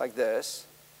 like this.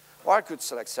 Or I could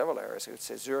select several areas. I could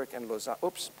say Zurich and Lausanne.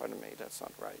 Oops, pardon me, that's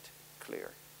not right.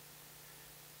 Clear.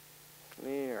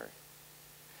 Clear.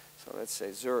 So let's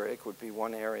say Zurich would be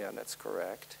one area that's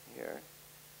correct here.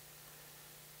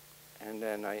 And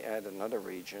then I add another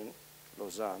region,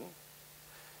 Lausanne.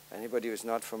 Anybody who's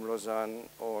not from Lausanne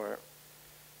or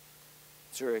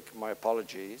Zurich, my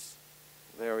apologies.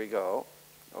 There we go.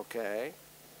 Okay.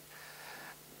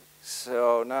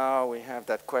 So now we have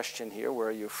that question here, where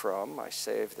are you from? I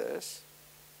save this.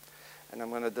 And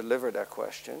I'm going to deliver that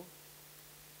question.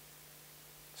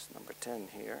 It's number 10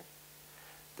 here.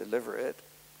 Deliver it.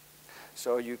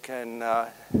 So you can,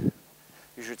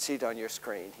 you should see it on your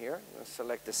screen here.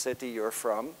 Select the city you're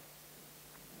from.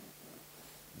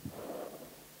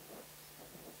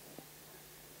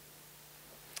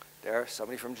 There,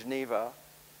 somebody from Geneva.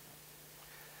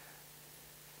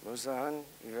 Lausanne,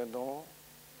 Yverdon.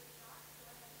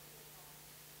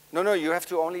 No, you have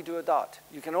to only do a dot.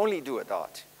 You can only do a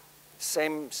dot.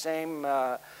 Same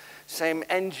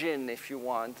engine, if you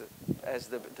want, as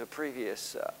the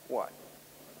previous one.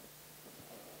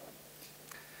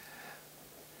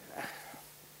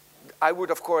 I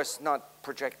would, of course, not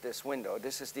project this window.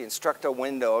 This is the instructor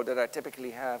window that I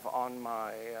typically have on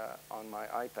my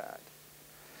iPad.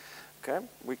 Okay,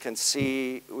 we can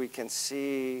see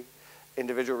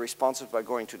individual responses by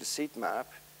going to the seat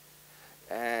map,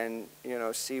 and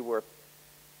see where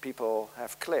people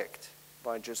have clicked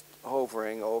by just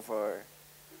hovering over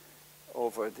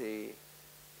the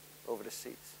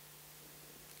seats.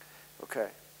 Okay,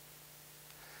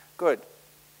 good.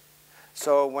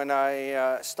 So when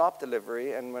I stop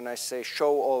delivery and when I say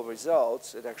show all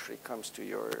results, it actually comes to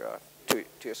your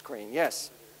screen. Yes.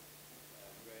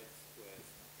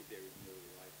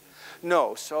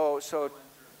 No. So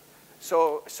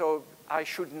I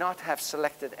should not have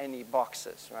selected any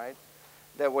boxes, right?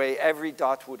 That way, every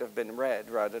dot would have been red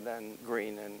rather than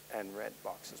green and red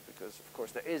boxes, because of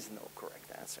course there is no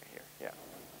correct answer here. Yeah.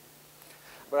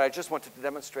 But I just wanted to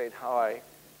demonstrate how I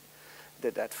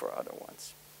did that for other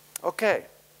ones. Okay,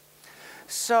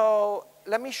 so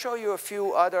let me show you a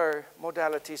few other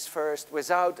modalities first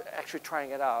without actually trying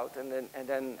it out, and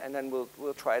then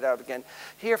we'll try it out again.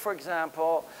 Here, for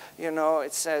example,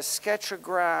 it says sketch a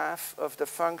graph of the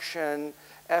function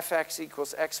fx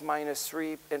equals x minus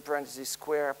 3 in parentheses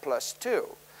square plus 2.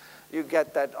 You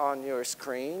get that on your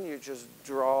screen. You just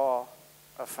draw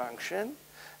a function.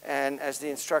 And as the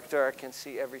instructor, I can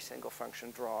see every single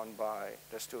function drawn by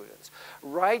the students.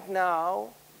 Right now,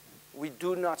 we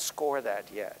do not score that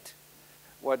yet.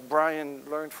 What Brian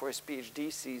learned for his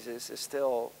PhD thesis is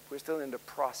we're still in the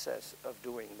process of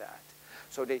doing that.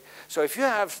 So if you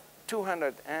have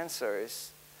 200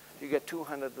 answers, you get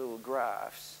 200 little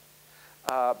graphs.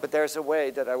 But there's a way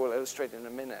that I will illustrate in a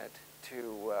minute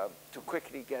to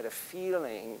quickly get a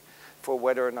feeling for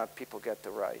whether or not people get the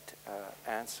right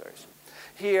answers.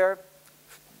 Here,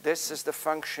 this is the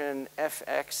function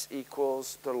fx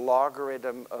equals the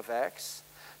logarithm of x.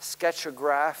 Sketch a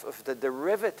graph of the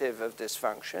derivative of this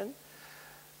function.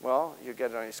 Well, you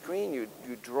get it on your screen, you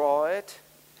draw it,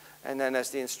 and then as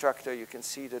the instructor, you can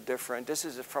see the different. This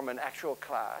is from an actual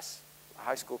class, a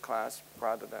high school class,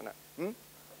 rather than a,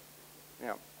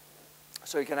 Yeah.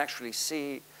 So you can actually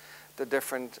see the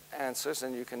different answers,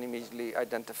 and you can immediately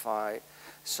identify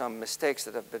some mistakes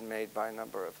that have been made by a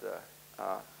number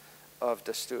of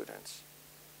the students.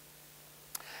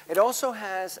 It also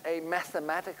has a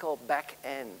mathematical back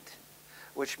end,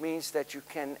 which means that you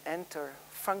can enter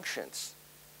functions.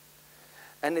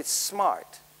 And it's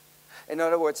smart. In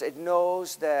other words, it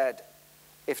knows that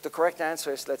if the correct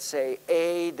answer is, let's say,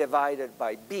 A divided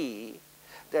by B,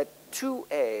 that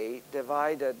 2A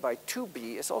divided by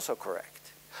 2B is also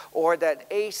correct. Or that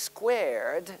A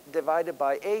squared divided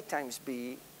by A times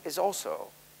B is also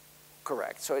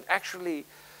correct. So it actually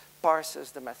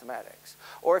parses the mathematics.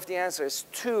 Or if the answer is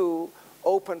 2,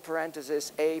 open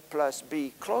parenthesis, A plus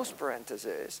B, close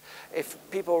parenthesis, if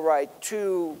people write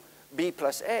 2B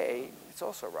plus A, it's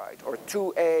also right. Or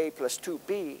 2A plus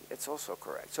 2B, it's also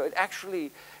correct. So it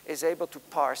actually is able to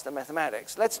parse the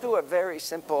mathematics. Let's do a very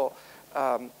simple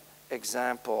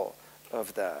example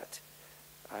of that.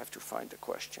 I have to find the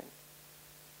question.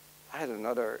 I had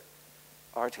another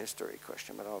art history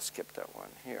question, but I'll skip that one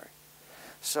here.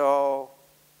 So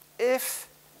if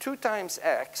 2 times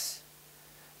x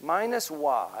minus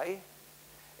y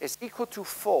is equal to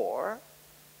 4,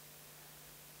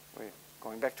 we're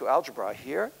going back to algebra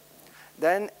here,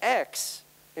 then x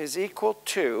is equal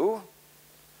to,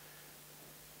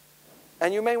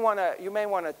 and you may want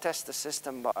to test the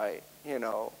system by,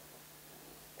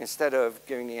 instead of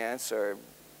giving the answer,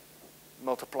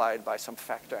 multiply it by some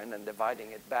factor and then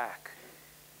dividing it back,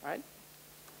 right?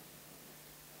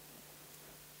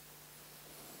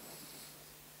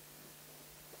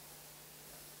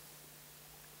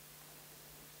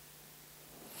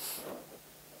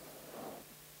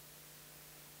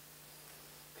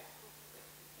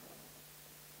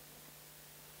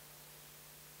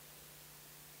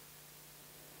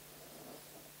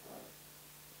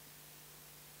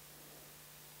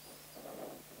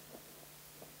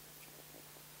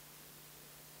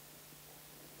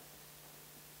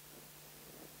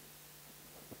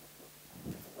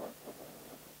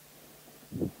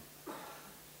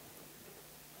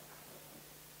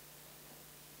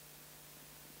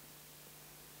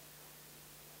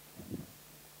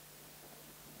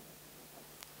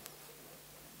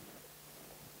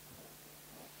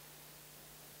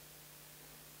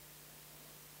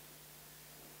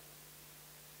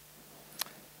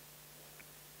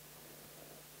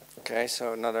 Okay,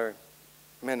 so another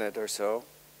minute or so.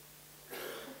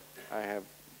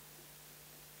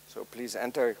 So please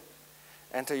enter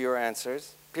your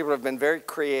answers. People have been very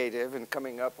creative in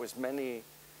coming up with many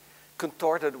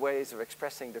contorted ways of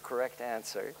expressing the correct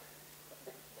answer.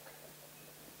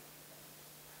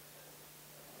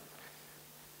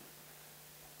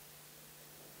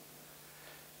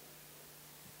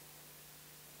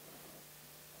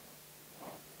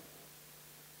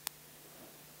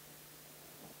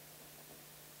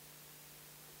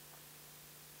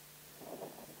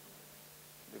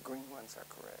 Green ones are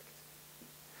correct.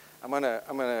 I'm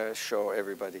gonna show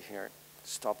everybody here.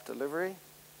 Stop delivery,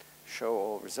 show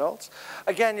all results.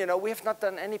 Again, we have not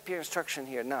done any peer instruction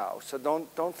here now, so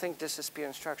don't think this is peer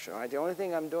instruction. Right? The only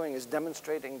thing I'm doing is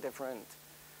demonstrating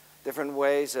different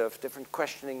ways of different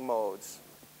questioning modes.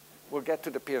 We'll get to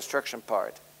the peer instruction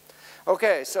part.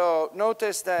 Okay, so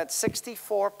notice that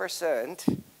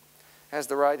 64% has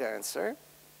the right answer.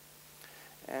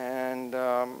 And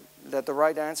that the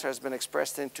right answer has been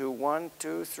expressed into 1,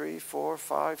 2, 3, 4,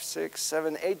 5, 6,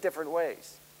 7, 8 different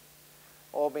ways,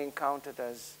 all being counted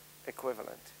as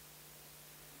equivalent.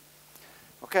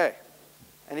 Okay,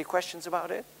 any questions about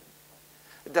it?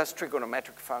 It does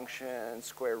trigonometric functions,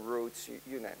 square roots,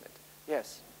 you name it.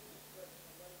 Yes?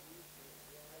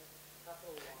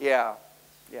 Yeah.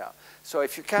 So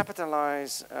if you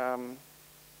capitalize,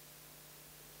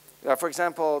 for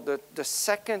example, the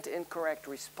second incorrect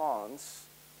response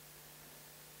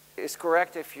is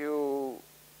correct if you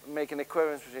make an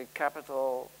equivalence between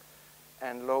capital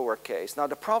and lowercase. Now,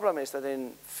 the problem is that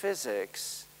in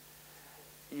physics,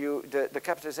 the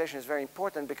capitalization is very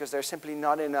important because there are simply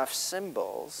not enough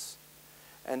symbols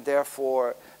And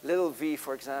therefore, little v,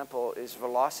 for example, is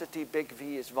velocity, big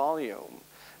V is volume.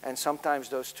 And sometimes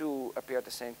those two appear at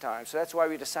the same time. So that's why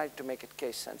we decided to make it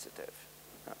case sensitive.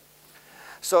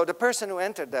 So the person who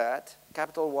entered that,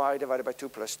 capital Y divided by 2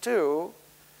 plus 2,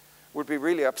 would be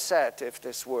really upset if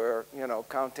this were,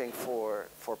 counting for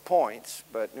points,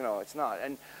 but, it's not.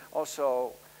 And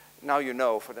also, now you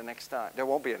know for the next time. There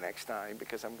won't be a next time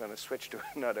because I'm going to switch to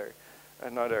another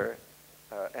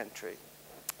entry.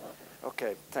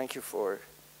 Okay, thank you for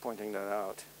pointing that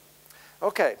out.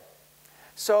 Okay,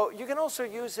 so you can also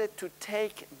use it to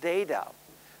take data.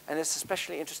 And it's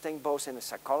especially interesting both in a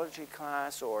psychology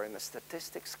class or in a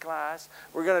statistics class.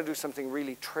 We're going to do something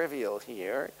really trivial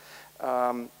here.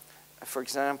 For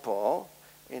example,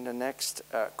 in the next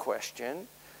question,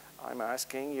 I'm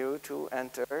asking you to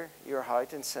enter your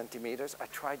height in centimeters. I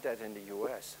tried that in the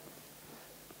US.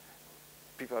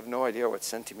 People have no idea what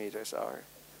centimeters are.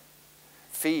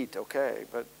 Feet, okay,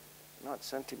 but not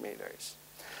centimeters.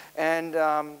 And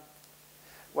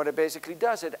what it basically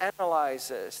does, it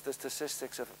analyzes the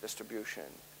statistics of a distribution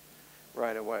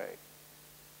right away.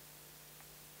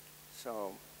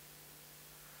 So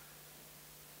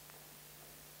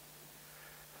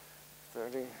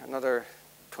 30, another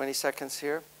 20 seconds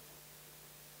here.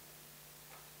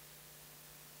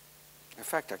 In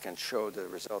fact, I can show the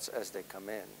results as they come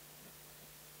in.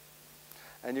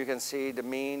 And you can see the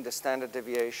mean, the standard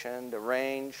deviation, the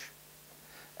range,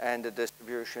 and the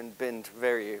distribution binned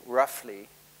very roughly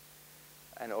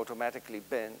and automatically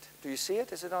binned. Do you see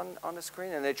it? Is it on the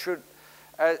screen? And it should,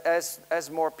 as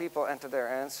more people enter their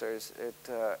answers,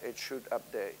 it should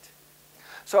update.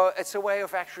 So it's a way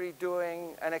of actually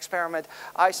doing an experiment.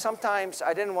 I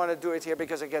didn't want to do it here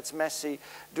because it gets messy,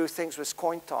 do things with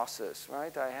coin tosses,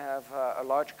 right? I have a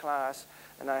large class,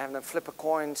 and I have them flip a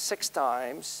coin 6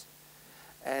 times,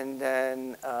 and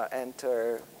then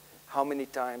enter how many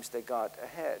times they got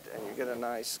ahead. And you get a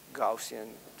nice Gaussian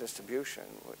distribution,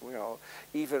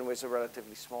 even with a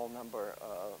relatively small number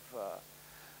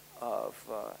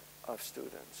of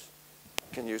students.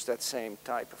 You can use that same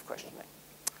type of questioning.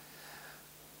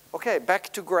 Okay,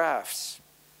 back to graphs.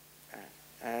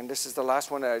 And this is the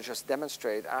last one that I just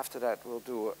demonstrate. After that, we'll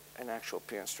do an actual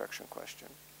peer instruction question.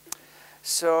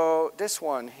 So this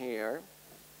one here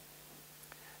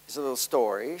is a little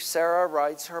story. Sarah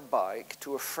rides her bike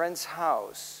to a friend's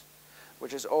house,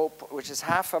 which is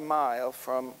half a mile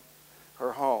from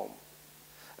her home.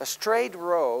 A straight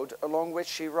road along which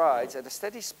she rides at a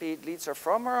steady speed leads her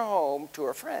from her home to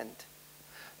her friend.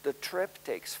 The trip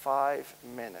takes 5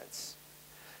 minutes.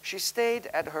 She stayed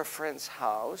at her friend's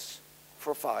house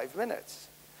for 5 minutes,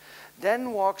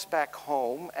 then walks back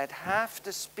home at half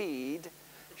the speed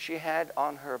she had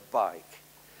on her bike.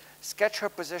 Sketch her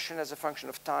position as a function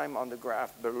of time on the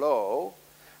graph below,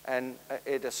 and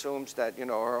it assumes that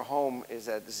her home is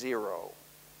at 0,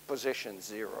 position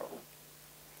 0,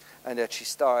 and that she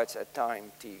starts at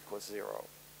time t equals 0.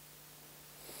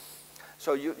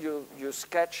 So you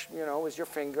sketch with your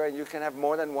finger, and you can have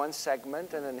more than one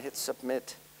segment, and then hit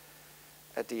submit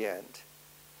at the end.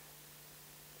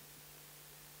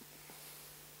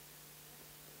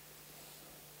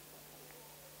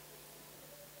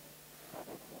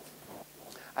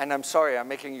 And I'm sorry, I'm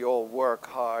making you all work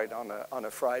hard on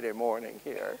a Friday morning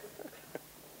here.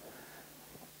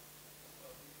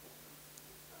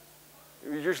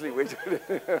 Usually we do.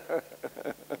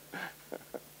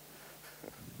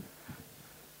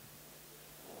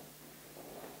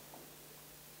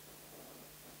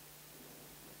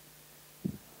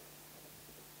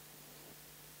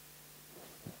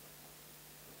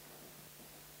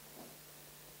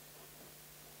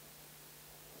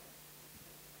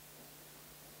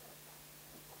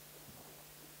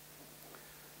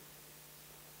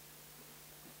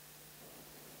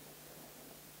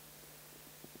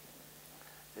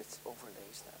 It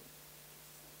overlays them,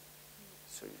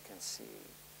 so you can see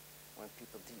when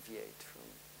people deviate from.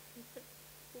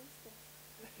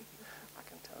 I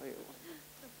can tell you.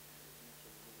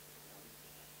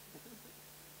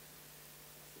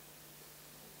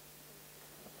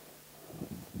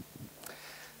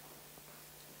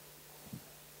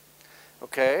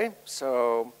 Okay,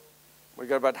 so we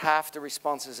got about half the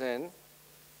responses in.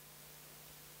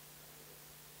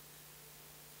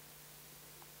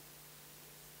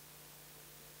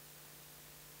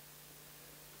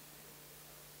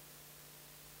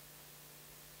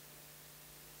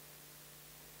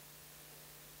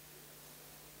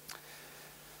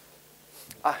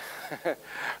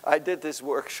 I did this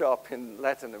workshop in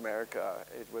Latin America.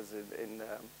 It was in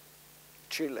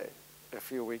Chile a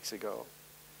few weeks ago.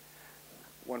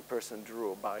 One person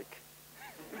drew a bike.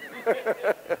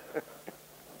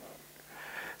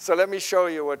 So let me show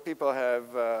you what people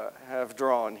have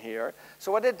drawn here.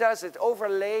 So what it does, it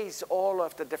overlays all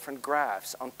of the different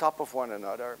graphs on top of one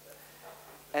another.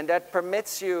 And that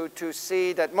permits you to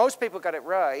see that most people got it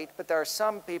right, but there are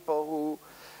some people who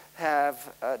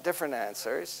have different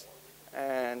answers.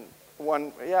 And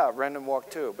one, yeah, random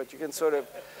walk too. But you can sort of,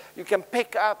 you can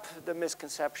pick up the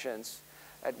misconceptions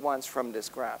at once from this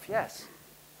graph. Yes?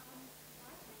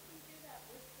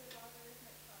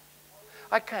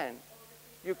 I can.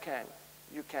 You can.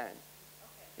 You can.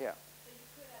 Yeah.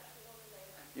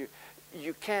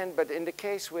 You can, but in the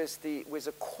case with the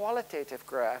qualitative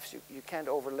graphs, you can't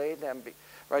overlay them.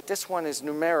 Right? This one is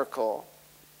numerical,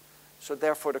 so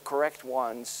therefore the correct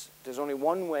ones, there's only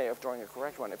one way of drawing a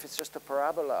correct one. If it's just a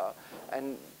parabola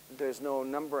and there's no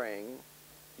numbering,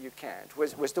 you can't.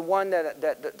 Was the one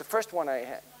the first one I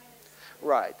had,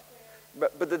 right?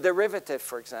 But the derivative,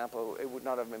 for example, it would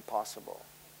not have been possible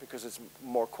because it's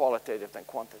more qualitative than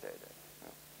quantitative.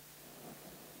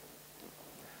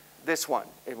 This one,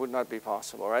 it would not be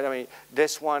possible, right? I mean,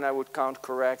 this one I would count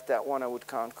correct, that one I would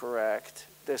count correct,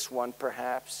 this one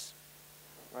perhaps,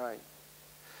 right?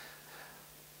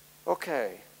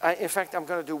 Okay. In fact, I'm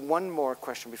going to do one more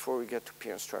question before we get to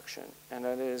peer instruction, and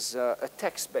that is a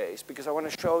text-based, because I want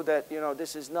to show that, you know,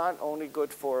 this is not only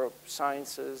good for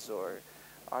sciences or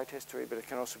art history, but it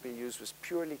can also be used with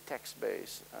purely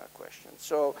text-based questions.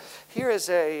 So here is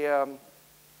a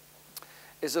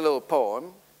little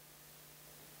poem,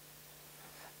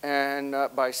 and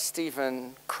by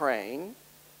Stephen Crane.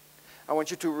 I want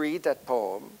you to read that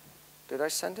poem. Did I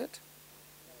send it?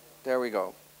 There we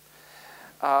go.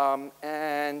 I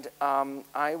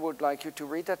would like you to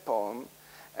read that poem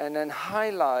and then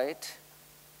highlight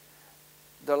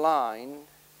the line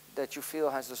that you feel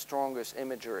has the strongest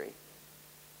imagery,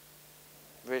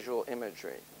 visual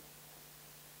imagery.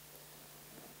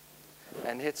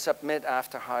 And hit submit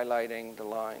after highlighting the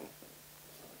line.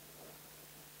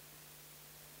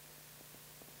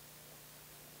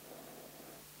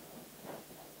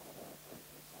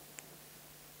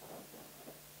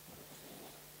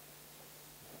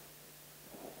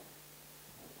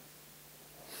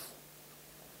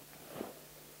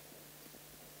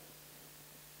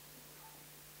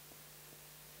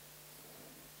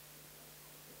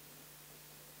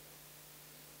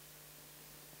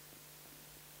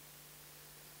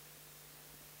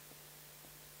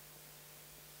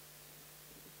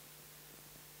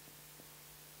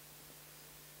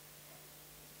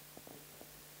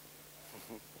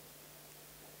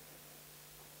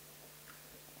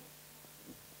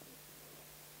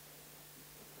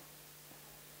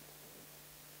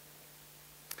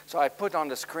 So I put on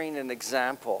the screen an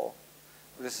example.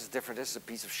 This is different. This is a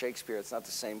piece of Shakespeare. It's not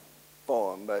the same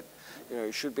poem, but you know,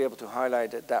 you should be able to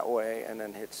highlight it that way and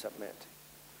then hit submit.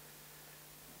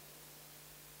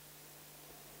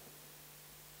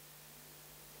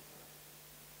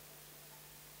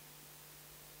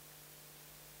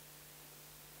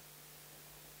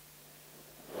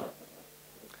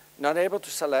 Not able to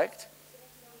select?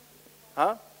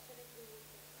 Huh?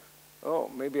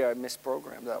 Oh, maybe I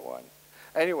misprogrammed that one.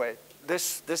 Anyway,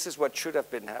 this is what should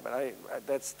have been happening.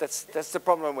 That's the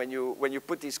problem when you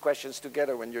put these questions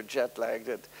together when you're jet lagged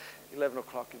at 11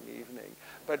 o'clock in the evening.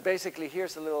 But basically,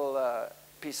 here's a little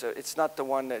piece of. It's not the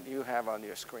one that you have on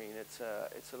your screen. It's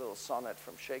a little sonnet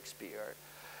from Shakespeare.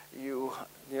 You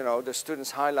know, the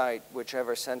students highlight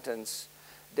whichever sentence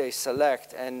they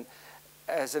select, and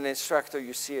as an instructor,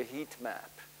 you see a heat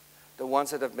map. The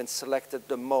ones that have been selected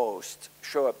the most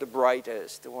show up the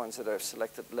brightest. The ones that are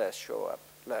selected less show up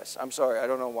less. I'm sorry, I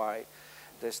don't know why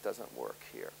this doesn't work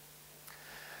here.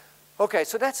 Okay,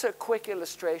 so that's a quick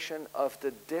illustration of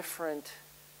the different,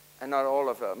 and not all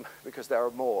of them, because there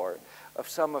are more, of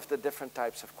some of the different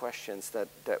types of questions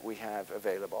that we have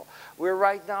available. We're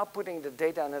right now putting the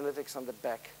data analytics on the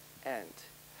back end.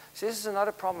 So this is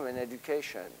another problem in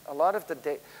education. A lot of the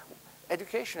data,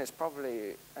 education is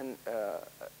probably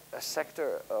a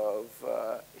sector of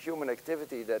human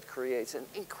activity that creates an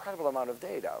incredible amount of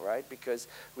data, right? Because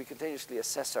we continuously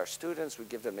assess our students, we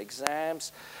give them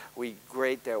exams, we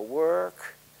grade their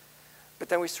work, but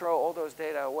then we throw all those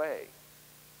data away.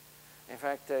 In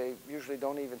fact, they usually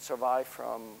don't even survive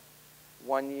from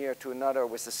one year to another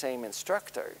with the same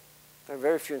instructor. There are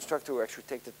very few instructors who actually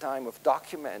take the time of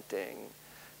documenting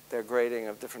their grading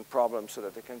of different problems so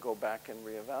that they can go back and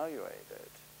reevaluate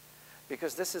it.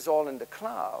 Because this is all in the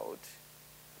cloud.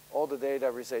 All the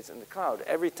data resides in the cloud.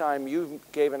 Every time you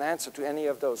gave an answer to any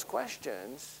of those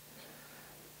questions,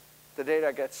 the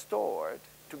data gets stored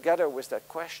together with that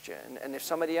question. And if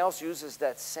somebody else uses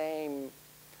that same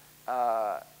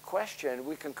question,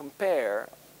 we can compare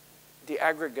the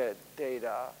aggregate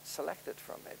data selected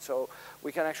from it. So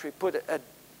we can actually put a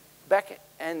back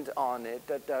end on it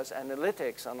that does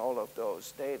analytics on all of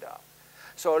those data.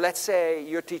 So let's say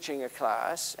you're teaching a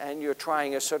class and you're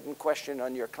trying a certain question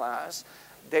on your class.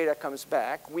 Data comes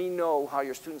back. We know how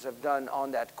your students have done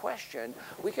on that question.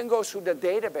 We can go through the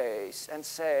database and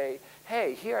say,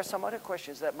 hey, here are some other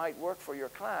questions that might work for your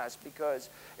class, because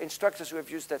instructors who have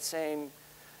used that same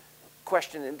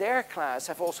question in their class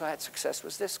have also had success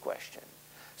with this question.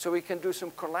 So we can do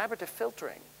some collaborative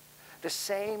filtering. The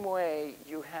same way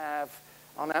you have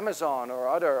on Amazon or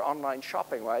other online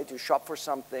shopping, right? You shop for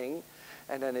something,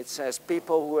 and then it says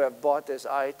people who have bought this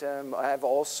item have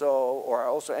also, or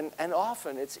also, and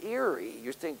often it's eerie.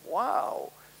 You think,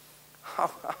 wow,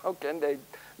 how can they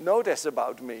know this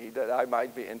about me that I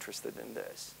might be interested in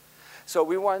this? So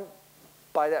we want,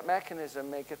 by that mechanism,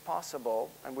 make it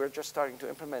possible, and we're just starting to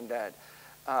implement that,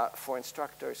 for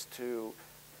instructors to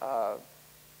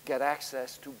get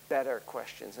access to better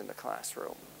questions in the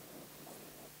classroom.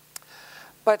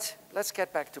 But let's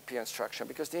get back to peer instruction,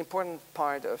 because the important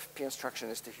part of peer instruction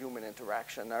is the human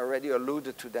interaction. I already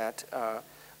alluded to that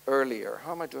earlier.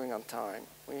 How am I doing on time?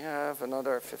 We have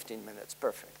another 15 minutes.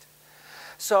 Perfect.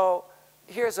 So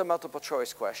here's a multiple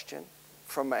choice question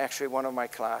from actually one of my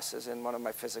classes, in one of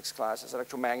my physics classes,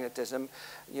 electromagnetism,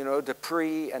 you know, the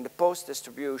pre and the post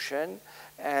distribution.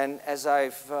 And as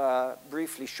I've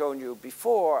briefly shown you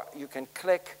before, you can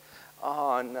click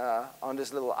on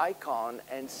this little icon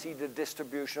and see the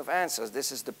distribution of answers.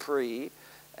 This is the pre,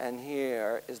 and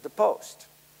here is the post.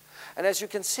 And as you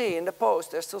can see in the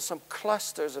post, there's still some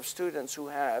clusters of students who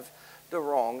have the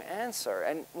wrong answer.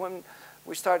 And when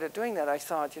we started doing that, I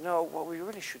thought, you know, what we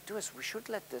really should do is we should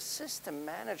let the system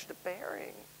manage the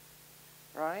pairing,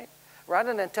 right?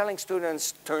 Rather than telling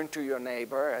students, turn to your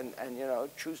neighbor and you know,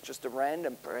 choose just a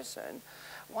random person,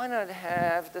 why not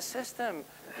have the system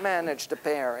manage the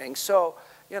pairing? So,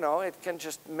 you know, it can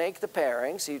just make the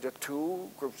pairings, either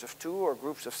groups of two or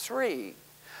groups of three.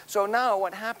 So now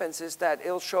what happens is that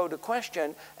it'll show the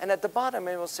question, and at the bottom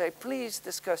it will say, please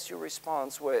discuss your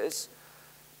response with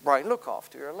Brian Lukhoff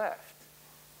to your left.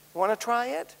 Want to try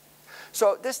it?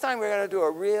 So this time we're going to do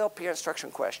a real peer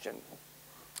instruction question.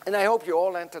 And I hope you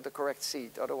all enter the correct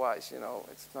seat. Otherwise, you know,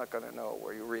 it's not going to know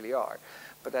where you really are.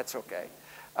 But that's OK.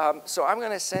 So I'm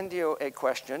going to send you a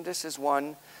question. This is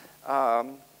one,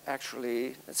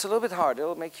 actually, it's a little bit hard.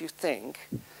 It'll make you think.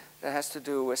 That has to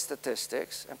do with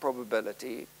statistics and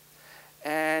probability.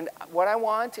 And what I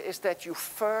want is that you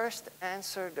first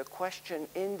answer the question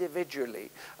individually.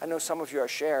 I know some of you are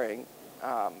sharing,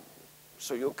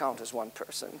 so you'll count as one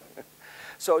person.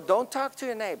 So don't talk to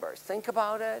your neighbor. Think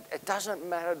about it. It doesn't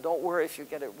matter. Don't worry if you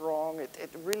get it wrong. It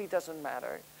really doesn't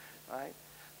matter, right?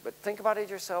 But think about it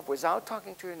yourself without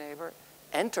talking to your neighbor.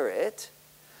 Enter it.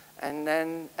 And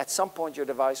then at some point, your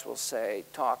device will say,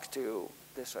 talk to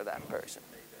this or that person.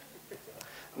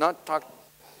 Not talk,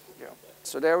 you know.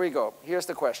 So there we go. Here's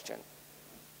the question.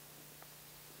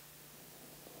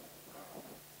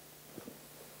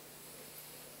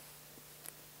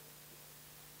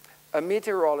 A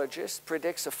meteorologist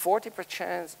predicts a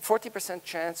 40%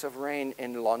 chance of rain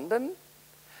in London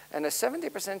and a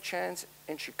 70% chance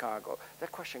in Chicago.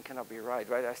 That question cannot be right?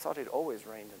 I thought it always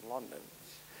rained in London.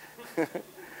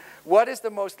 What is the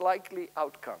most likely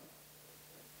outcome?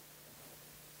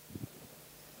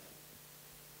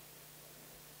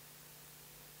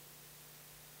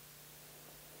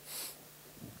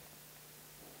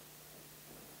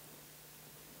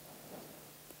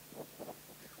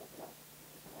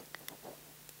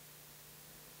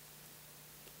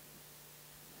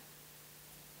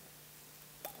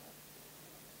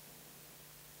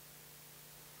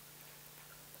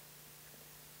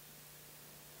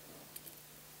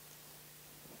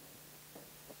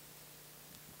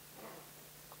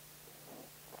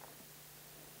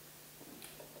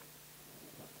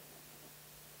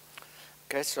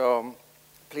 Okay, so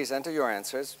please enter your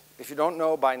answers. If you don't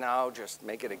know by now, just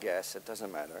make it a guess. It doesn't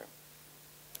matter.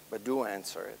 But do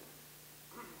answer it.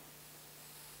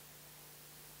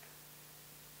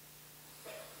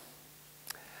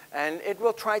 And it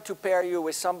will try to pair you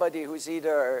with somebody who's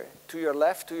either to your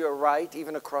left, to your right,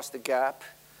 even across the gap,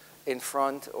 in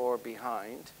front or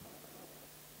behind,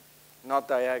 not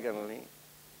diagonally.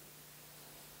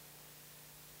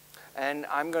 And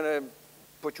I'm going to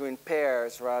put you in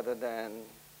pairs rather than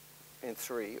in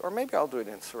three. Or maybe I'll do it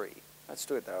in three. Let's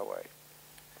do it that way.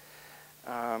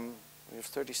 We have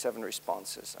 37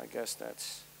 responses. I guess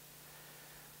that's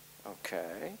OK.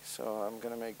 So I'm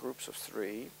going to make groups of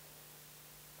three.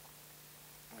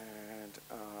 And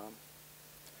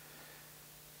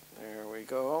there we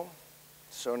go.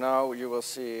 So now you will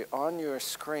see on your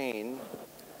screen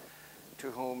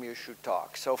to whom you should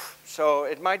talk. So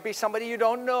it might be somebody you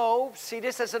don't know. See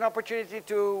this as an opportunity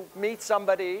to meet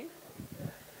somebody.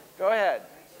 Go ahead.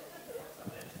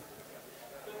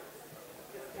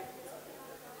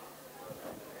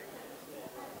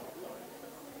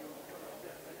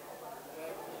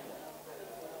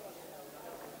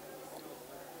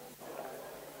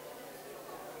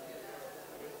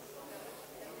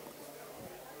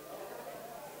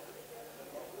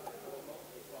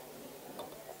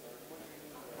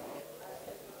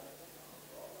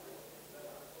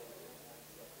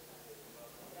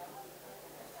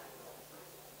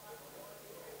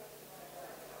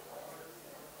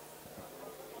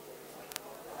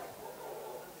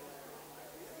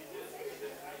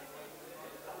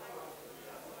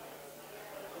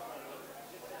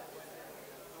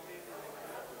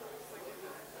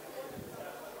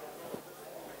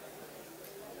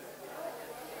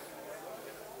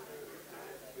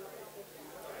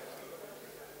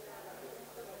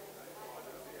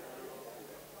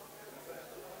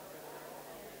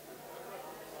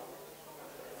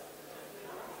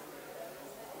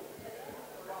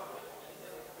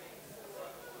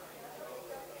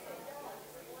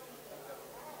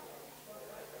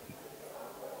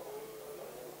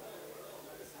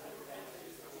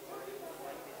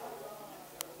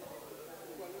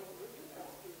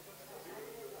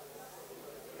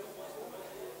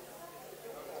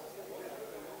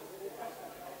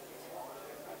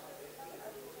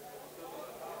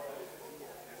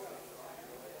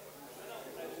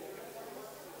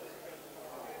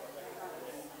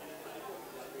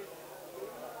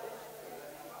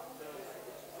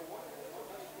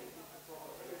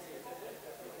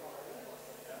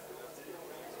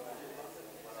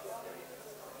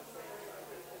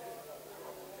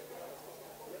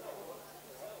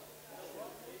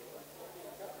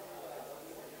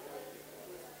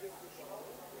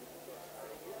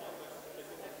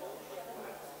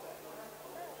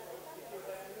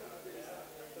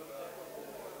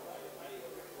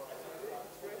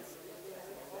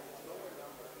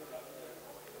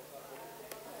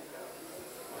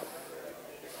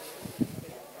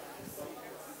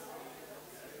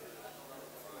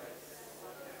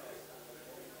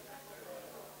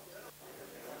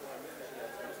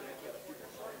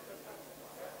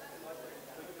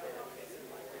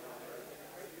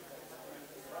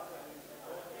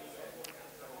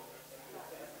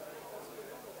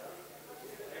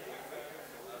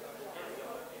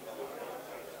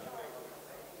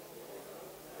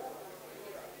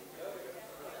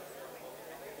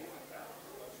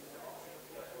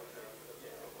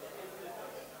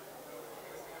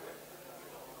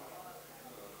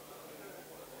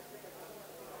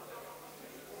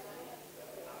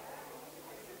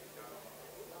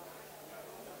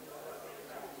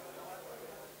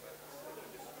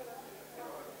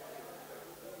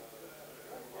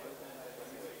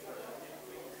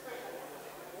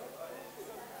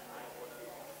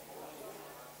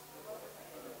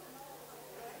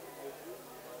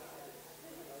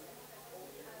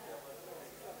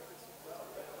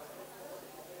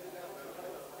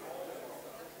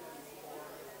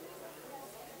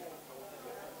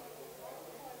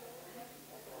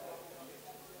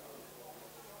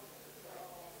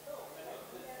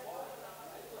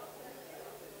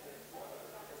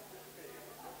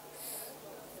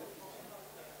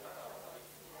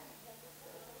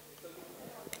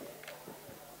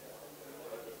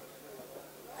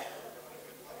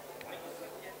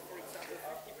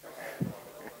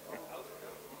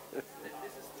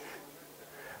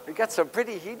 We got some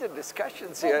pretty heated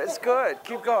discussions here. It's good.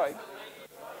 Keep going.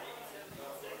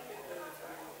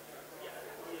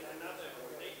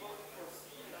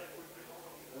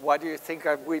 What do you think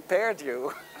I've prepared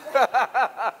you?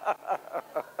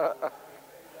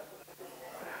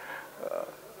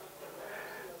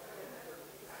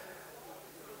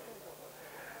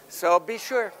 So be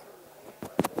sure.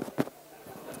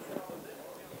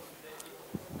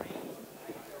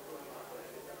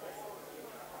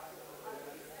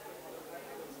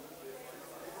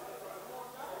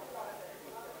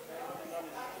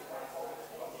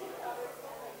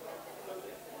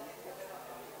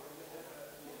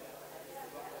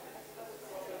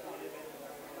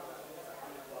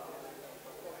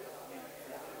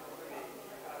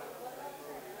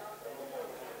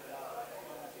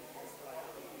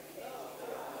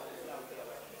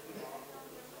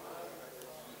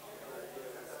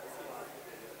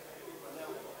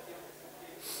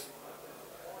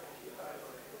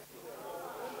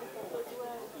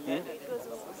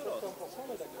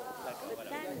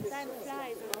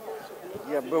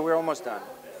 Yeah, but we're almost done.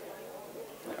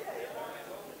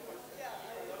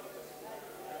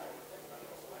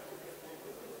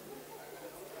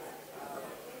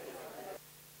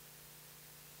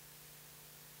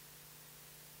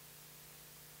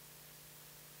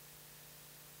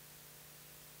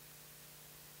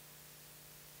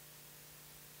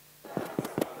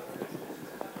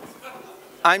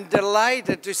 I'm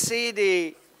delighted to see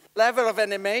the level of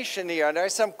animation here. There are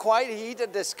some quite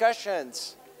heated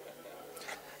discussions.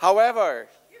 However,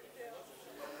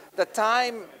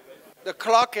 the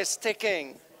clock is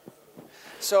ticking.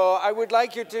 So I would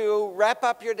like you to wrap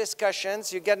up your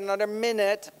discussions. You get another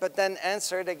minute, but then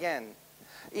answer it again.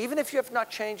 Even if you have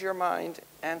not changed your mind,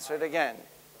 answer it again.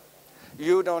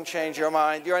 You don't change your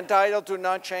mind. You're entitled to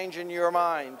not change in your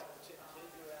mind.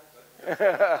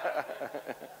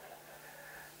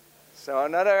 So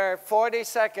another 40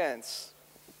 seconds.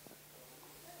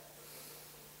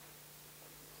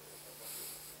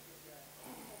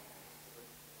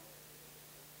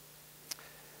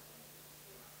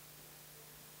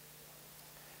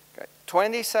 Okay,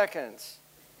 20 seconds.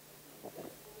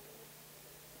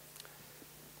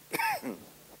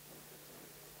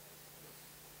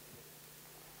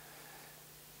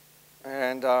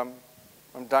 And I'm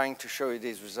dying to show you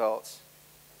these results.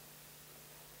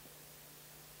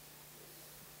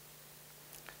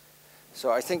 So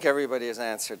I think everybody has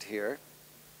answered here.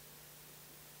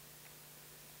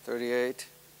 38.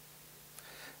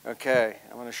 Okay,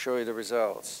 I'm going to show you the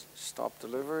results. Stop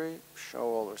delivery, show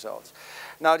all the results.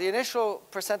 Now, the initial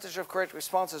percentage of correct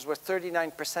responses was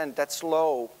 39%. That's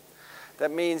low. That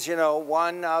means, you know,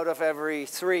 1 out of every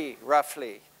 3,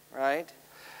 roughly, right?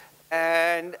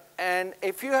 And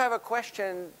if you have a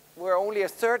question where only a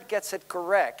third gets it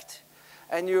correct,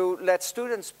 and you let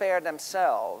students pair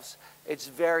themselves, it's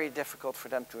very difficult for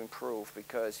them to improve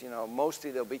because, you know,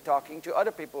 mostly they'll be talking to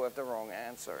other people who have the wrong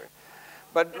answer.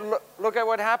 But look at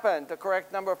what happened. The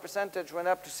correct number of percentage went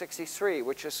up to 63,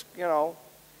 which is, you know,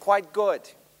 quite good.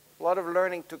 A lot of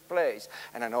learning took place.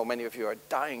 And I know many of you are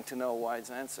dying to know why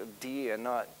it's answered D and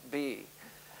not B.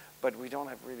 But we don't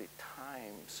have really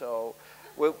time. So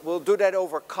we'll do that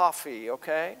over coffee,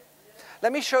 okay?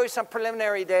 Let me show you some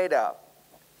preliminary data.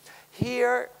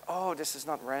 Here, oh, this is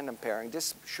not random pairing.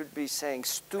 This should be saying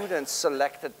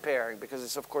student-selected pairing because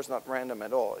it's, of course, not random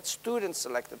at all. It's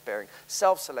student-selected pairing,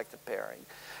 self-selected pairing.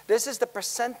 This is the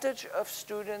percentage of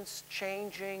students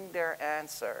changing their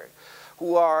answer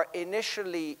who are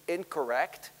initially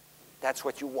incorrect. That's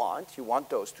what you want. You want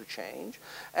those to change.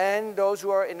 And those who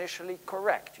are initially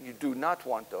correct. You do not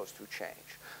want those to change.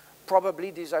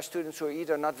 Probably these are students who are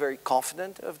either not very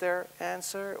confident of their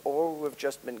answer or who have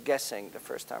just been guessing the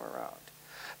first time around.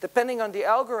 Depending on the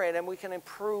algorithm, we can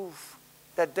improve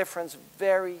that difference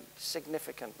very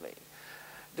significantly.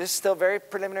 This is still very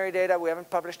preliminary data. We haven't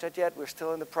published it yet. We're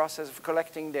still in the process of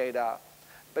collecting data.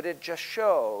 But it just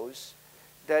shows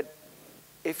that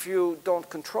if you don't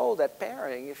control that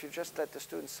pairing, if you just let the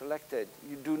students select it,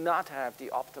 you do not have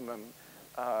the optimum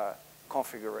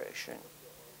configuration.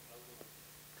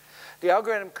 The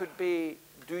algorithm could be,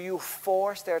 do you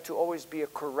force there to always be a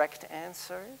correct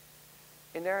answer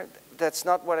in there? That's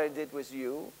not what I did with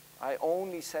you. I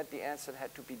only said the answer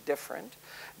had to be different.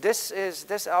 This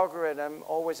algorithm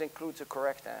always includes a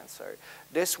correct answer.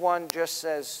 This one just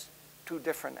says 2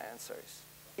 different answers,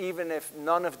 even if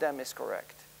none of them is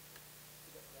correct.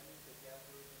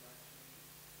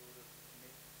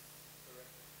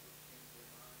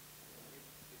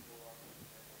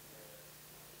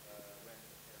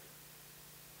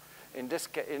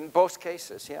 In both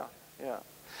cases, yeah.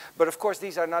 But of course,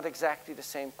 these are not exactly the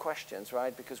same questions,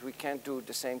 right? Because we can't do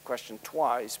the same question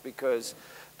twice because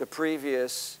the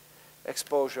previous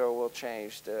exposure will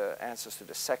change the answers to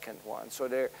the second one. So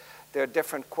they're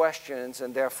different questions,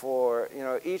 and therefore, you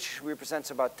know, each represents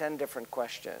about 10 different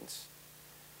questions.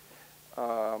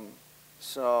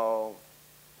 So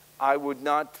I would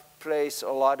not place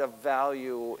a lot of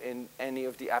value in any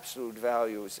of the absolute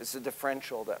values. It's the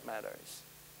differential that matters.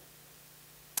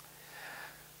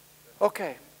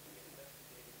 Okay.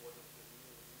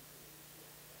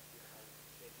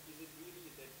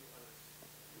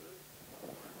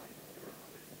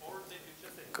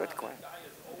 Good question.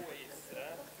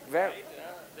 Very.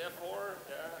 Therefore,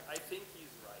 I think he's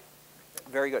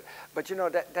right. Very good. But you know,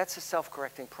 that's a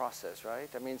self-correcting process, right?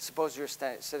 I mean, suppose you're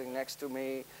sitting next to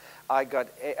me.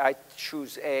 I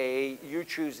choose A. You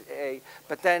choose A.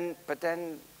 But then,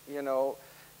 you know,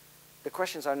 the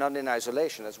questions are not in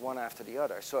isolation, as one after the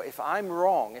other. So if I'm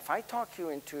wrong, if I talk you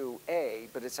into A,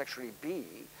 but it's actually B,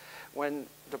 when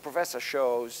the professor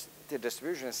shows the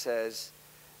distribution and says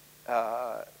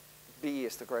B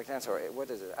is the correct answer, what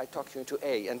is it? I talk you into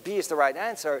A, and B is the right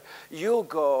answer, you'll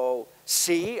go,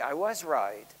 see, I was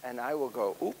right, and I will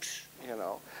go, oops, you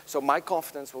know. So my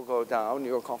confidence will go down,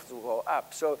 your confidence will go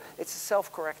up. So it's a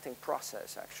self-correcting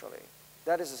process, actually.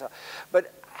 That is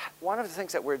but one of the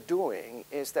things that we're doing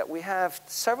is that we have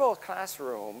several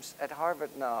classrooms at Harvard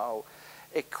now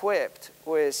equipped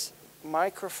with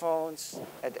microphones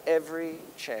at every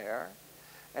chair,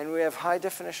 and we have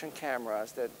high-definition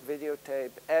cameras that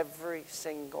videotape every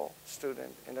single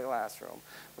student in the classroom.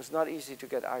 It was not easy to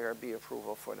get IRB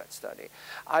approval for that study.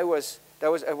 It was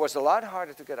a lot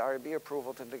harder to get IRB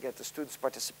approval than to get the students'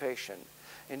 participation.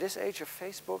 In this age of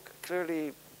Facebook,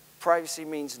 clearly privacy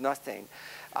means nothing.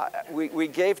 We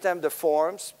gave them the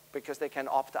forms because they can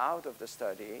opt out of the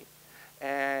study,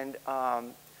 and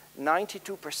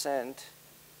 92%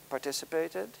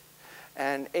 participated,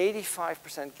 and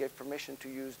 85% gave permission to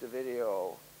use the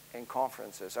video in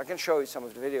conferences. I can show you some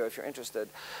of the video if you're interested.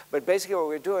 But basically what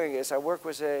we're doing is I work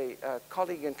with a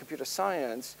colleague in computer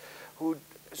science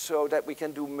so that we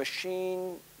can do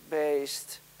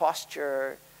machine-based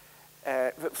posture.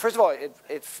 First of all,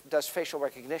 it does facial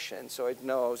recognition, so it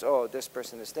knows, oh, this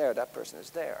person is there, that person is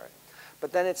there.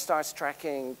 But then it starts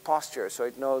tracking posture, so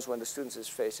it knows when the student is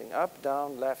facing up,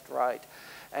 down, left, right.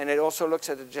 And it also looks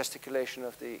at the gesticulation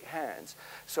of the hands.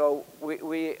 So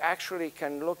we actually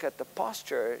can look at the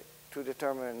posture to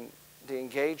determine the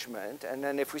engagement. And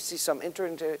then if we see some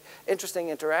interesting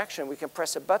interaction, we can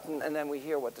press a button, and then we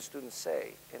hear what the students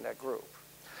say in that group.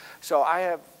 So I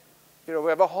have, we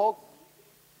have a whole,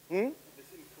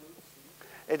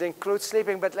 It includes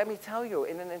sleeping, but let me tell you,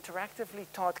 in an interactively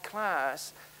taught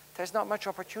class, there's not much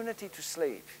opportunity to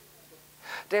sleep.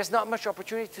 There's not much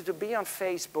opportunity to be on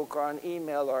Facebook or on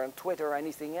email or on Twitter or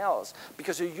anything else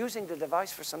because you're using the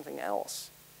device for something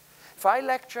else. If I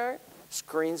lecture,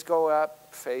 screens go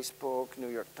up, Facebook, New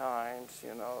York Times,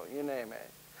 you name it.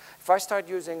 If I start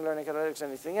using Learning Catalytics or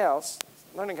anything else,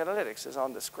 Learning Catalytics is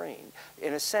on the screen.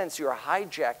 In a sense, you're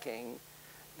hijacking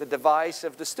the device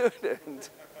of the student.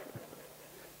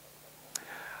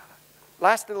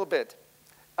 Last little bit.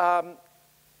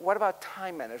 What about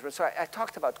time management? So I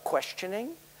talked about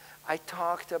questioning. I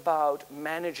talked about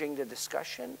managing the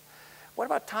discussion. What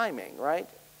about timing, right?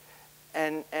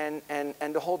 And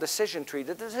the whole decision tree.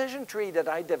 The decision tree that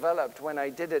I developed when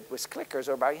I did it with clickers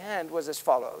or by hand was as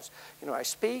follows. I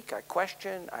speak, I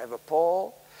question, I have a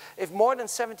poll. If more than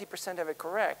 70% have it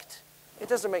correct, it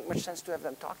doesn't make much sense to have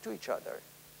them talk to each other,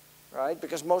 right?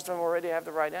 Because most of them already have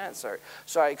the right answer.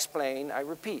 So I explain, I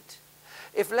repeat.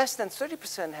 If less than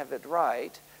 30% have it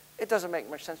right, it doesn't make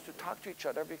much sense to talk to each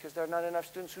other because there are not enough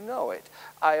students who know it.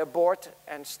 I abort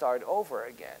and start over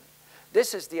again.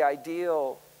 This is the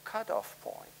ideal cutoff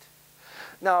point.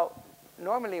 Now,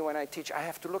 normally when I teach, I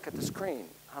have to look at the screen.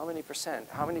 How many percent?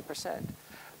 How many percent?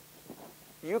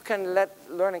 You can let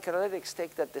Learning Catalytics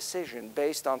take that decision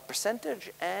based on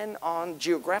percentage and on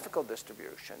geographical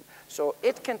distribution. So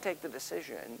it can take the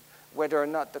decision whether or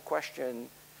not the question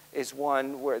is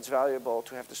one where it's valuable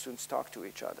to have the students talk to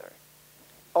each other.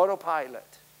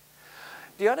 Autopilot.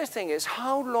 The other thing is,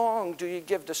 how long do you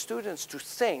give the students to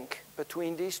think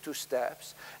between these two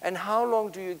steps, and how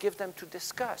long do you give them to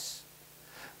discuss?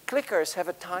 Clickers have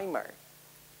a timer,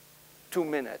 2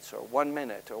 minutes, or 1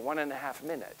 minute, or 1.5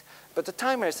 minutes. But the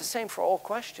timer is the same for all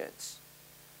questions.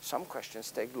 Some questions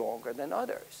take longer than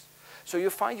others. So you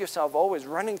find yourself always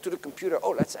running to the computer,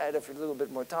 oh, let's add a little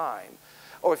bit more time.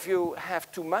 Or if you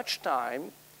have too much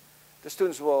time, the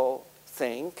students will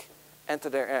think, enter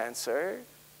their answer,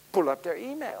 pull up their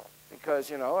email.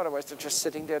 Because, otherwise they're just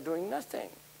sitting there doing nothing.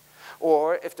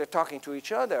 Or if they're talking to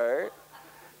each other,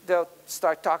 they'll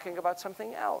start talking about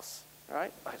something else,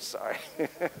 right? I'm sorry.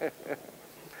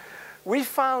 We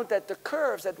found that the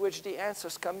curves at which the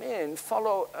answers come in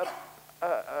follow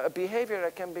a behavior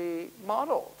that can be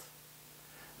modeled.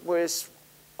 With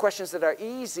questions that are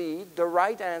easy, the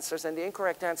right answers and the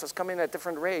incorrect answers come in at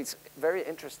different rates. Very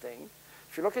interesting.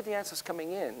 If you look at the answers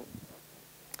coming in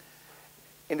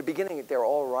the beginning, they're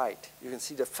all right. You can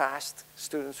see the fast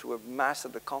students who have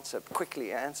mastered the concept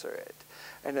quickly answer it.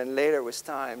 And then later with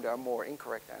time, there are more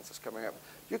incorrect answers coming up.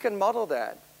 You can model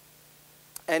that.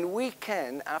 And we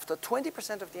can, after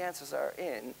 20% of the answers are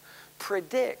in,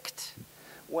 predict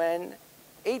when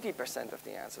 80% of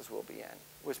the answers will be in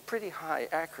with pretty high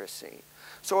accuracy.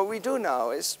 So what we do now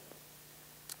is,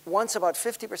 once about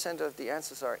 50% of the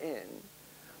answers are in,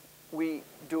 we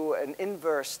do an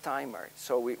inverse timer.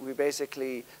 So we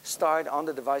basically start on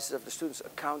the devices of the students a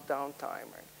countdown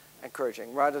timer,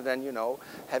 encouraging, rather than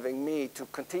having me to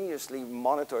continuously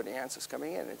monitor the answers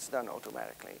coming in. It's done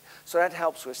automatically. So that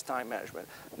helps with time management.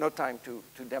 No time to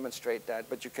demonstrate that,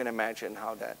 but you can imagine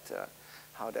how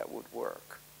that would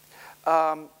work.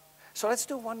 So let's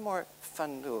do one more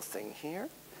fun little thing here,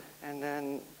 and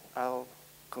then I'll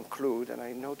conclude. And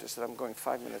I noticed that I'm going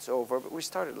 5 minutes over, but we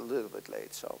started a little bit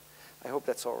late, so I hope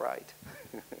that's all right.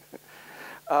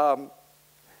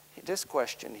 This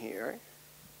question here.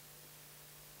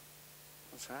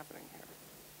 What's happening here?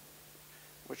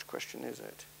 Which question is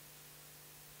it?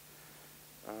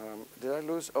 Did I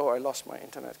lose? Oh, I lost my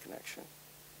internet connection.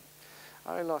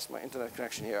 I lost my internet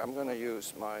connection here. I'm going to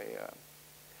use my...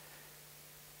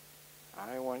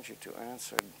 I want you to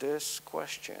answer this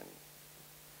question.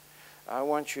 I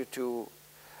want you to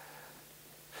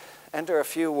enter a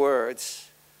few words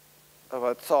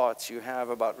about thoughts you have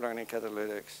about learning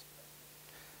catalytics.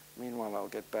 Meanwhile, I'll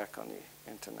get back on the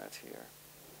internet here.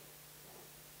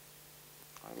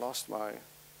 I lost my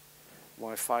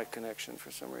Wi-Fi connection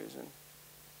for some reason.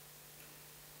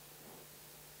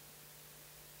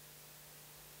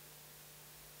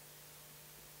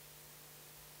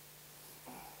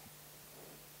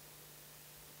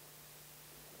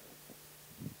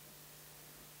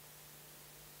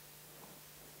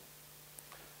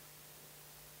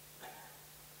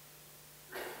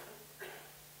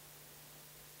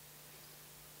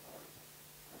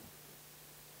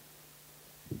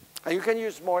 You can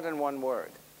use more than one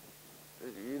word.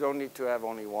 You don't need to have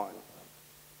only one.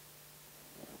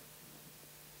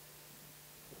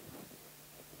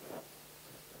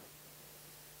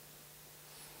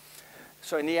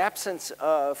 So in the absence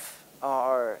of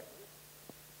our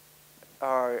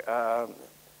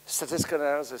statistical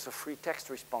analysis of free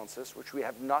text responses, which we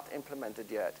have not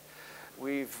implemented yet,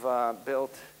 we've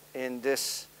built in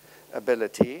this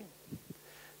ability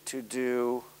to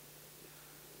do,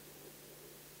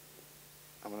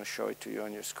 I'm going to show it to you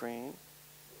on your screen,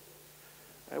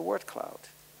 a word cloud.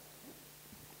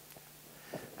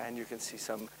 And you can see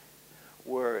some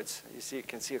words. You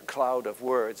can see a cloud of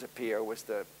words appear with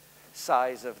the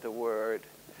size of the word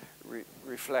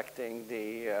reflecting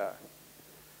the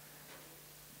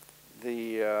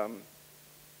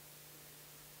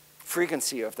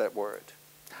frequency of that word.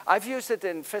 I've used it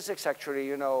in physics, actually,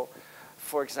 you know.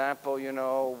 For example, you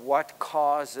know, what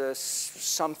causes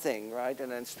something, right?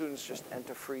 And then students just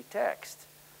enter free text.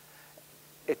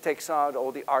 It takes out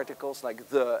all the articles like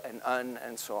the and un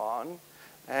and so on.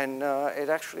 And it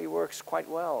actually works quite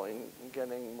well in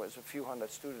getting, with a few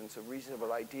hundred students, a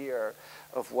reasonable idea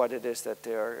of what it is that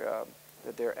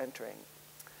they're entering.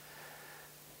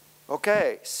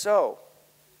 Okay, so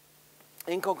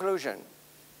in conclusion,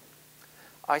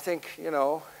 I think, you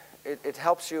know, it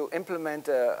helps you implement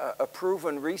a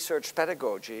proven research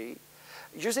pedagogy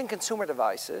using consumer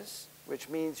devices, which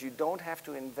means you don't have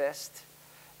to invest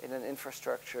in an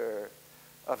infrastructure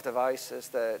of devices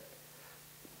that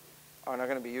are not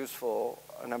going to be useful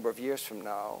a number of years from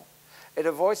now. It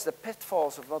avoids the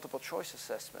pitfalls of multiple choice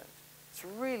assessment. It's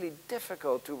really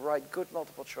difficult to write good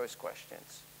multiple choice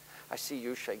questions. I see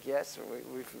you shake yes.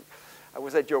 I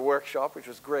was at your workshop, which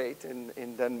was great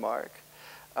in Denmark.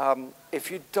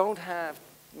 If you don't have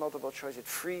multiple choice, it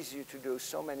frees you to do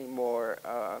so many more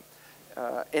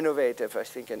innovative, I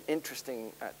think, and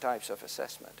interesting types of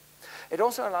assessment. It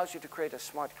also allows you to create a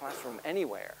smart classroom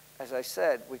anywhere. As I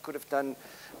said, we could have done,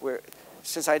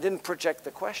 since I didn't project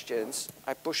the questions,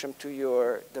 I push them to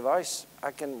your device.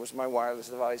 I can, with my wireless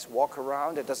device, walk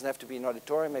around. It doesn't have to be an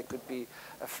auditorium. It could be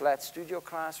a flat studio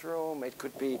classroom. It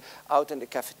could be out in the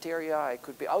cafeteria. It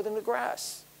could be out in the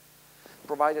grass,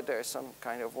 provided there is some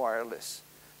kind of wireless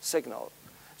signal.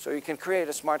 So you can create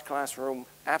a smart classroom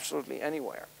absolutely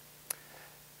anywhere.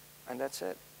 And that's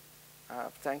it.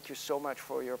 Thank you so much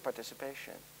for your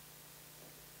participation.